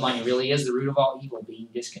love of money really is the root of all evil, being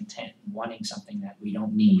discontent and wanting something that we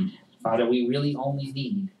don't need. Father, we really only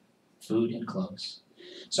need food and clothes.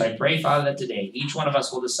 So I pray, Father, that today each one of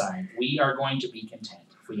us will decide we are going to be content.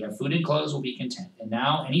 If we have food and clothes, we'll be content. And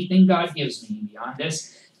now anything God gives me beyond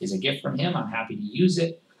this is a gift from him. I'm happy to use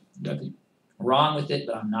it. Nothing wrong with it,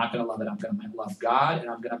 but I'm not going to love it. I'm going to love God, and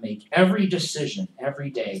I'm going to make every decision every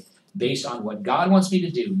day based on what God wants me to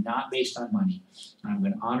do, not based on money. And I'm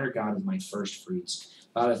going to honor God with my first fruits.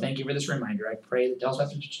 Father, thank you for this reminder. I pray that Dells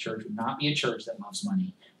Baptist Church would not be a church that loves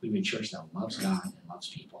money. We would be a church that loves God and loves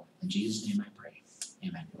people. In Jesus' name I pray.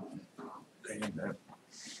 Amen. Amen.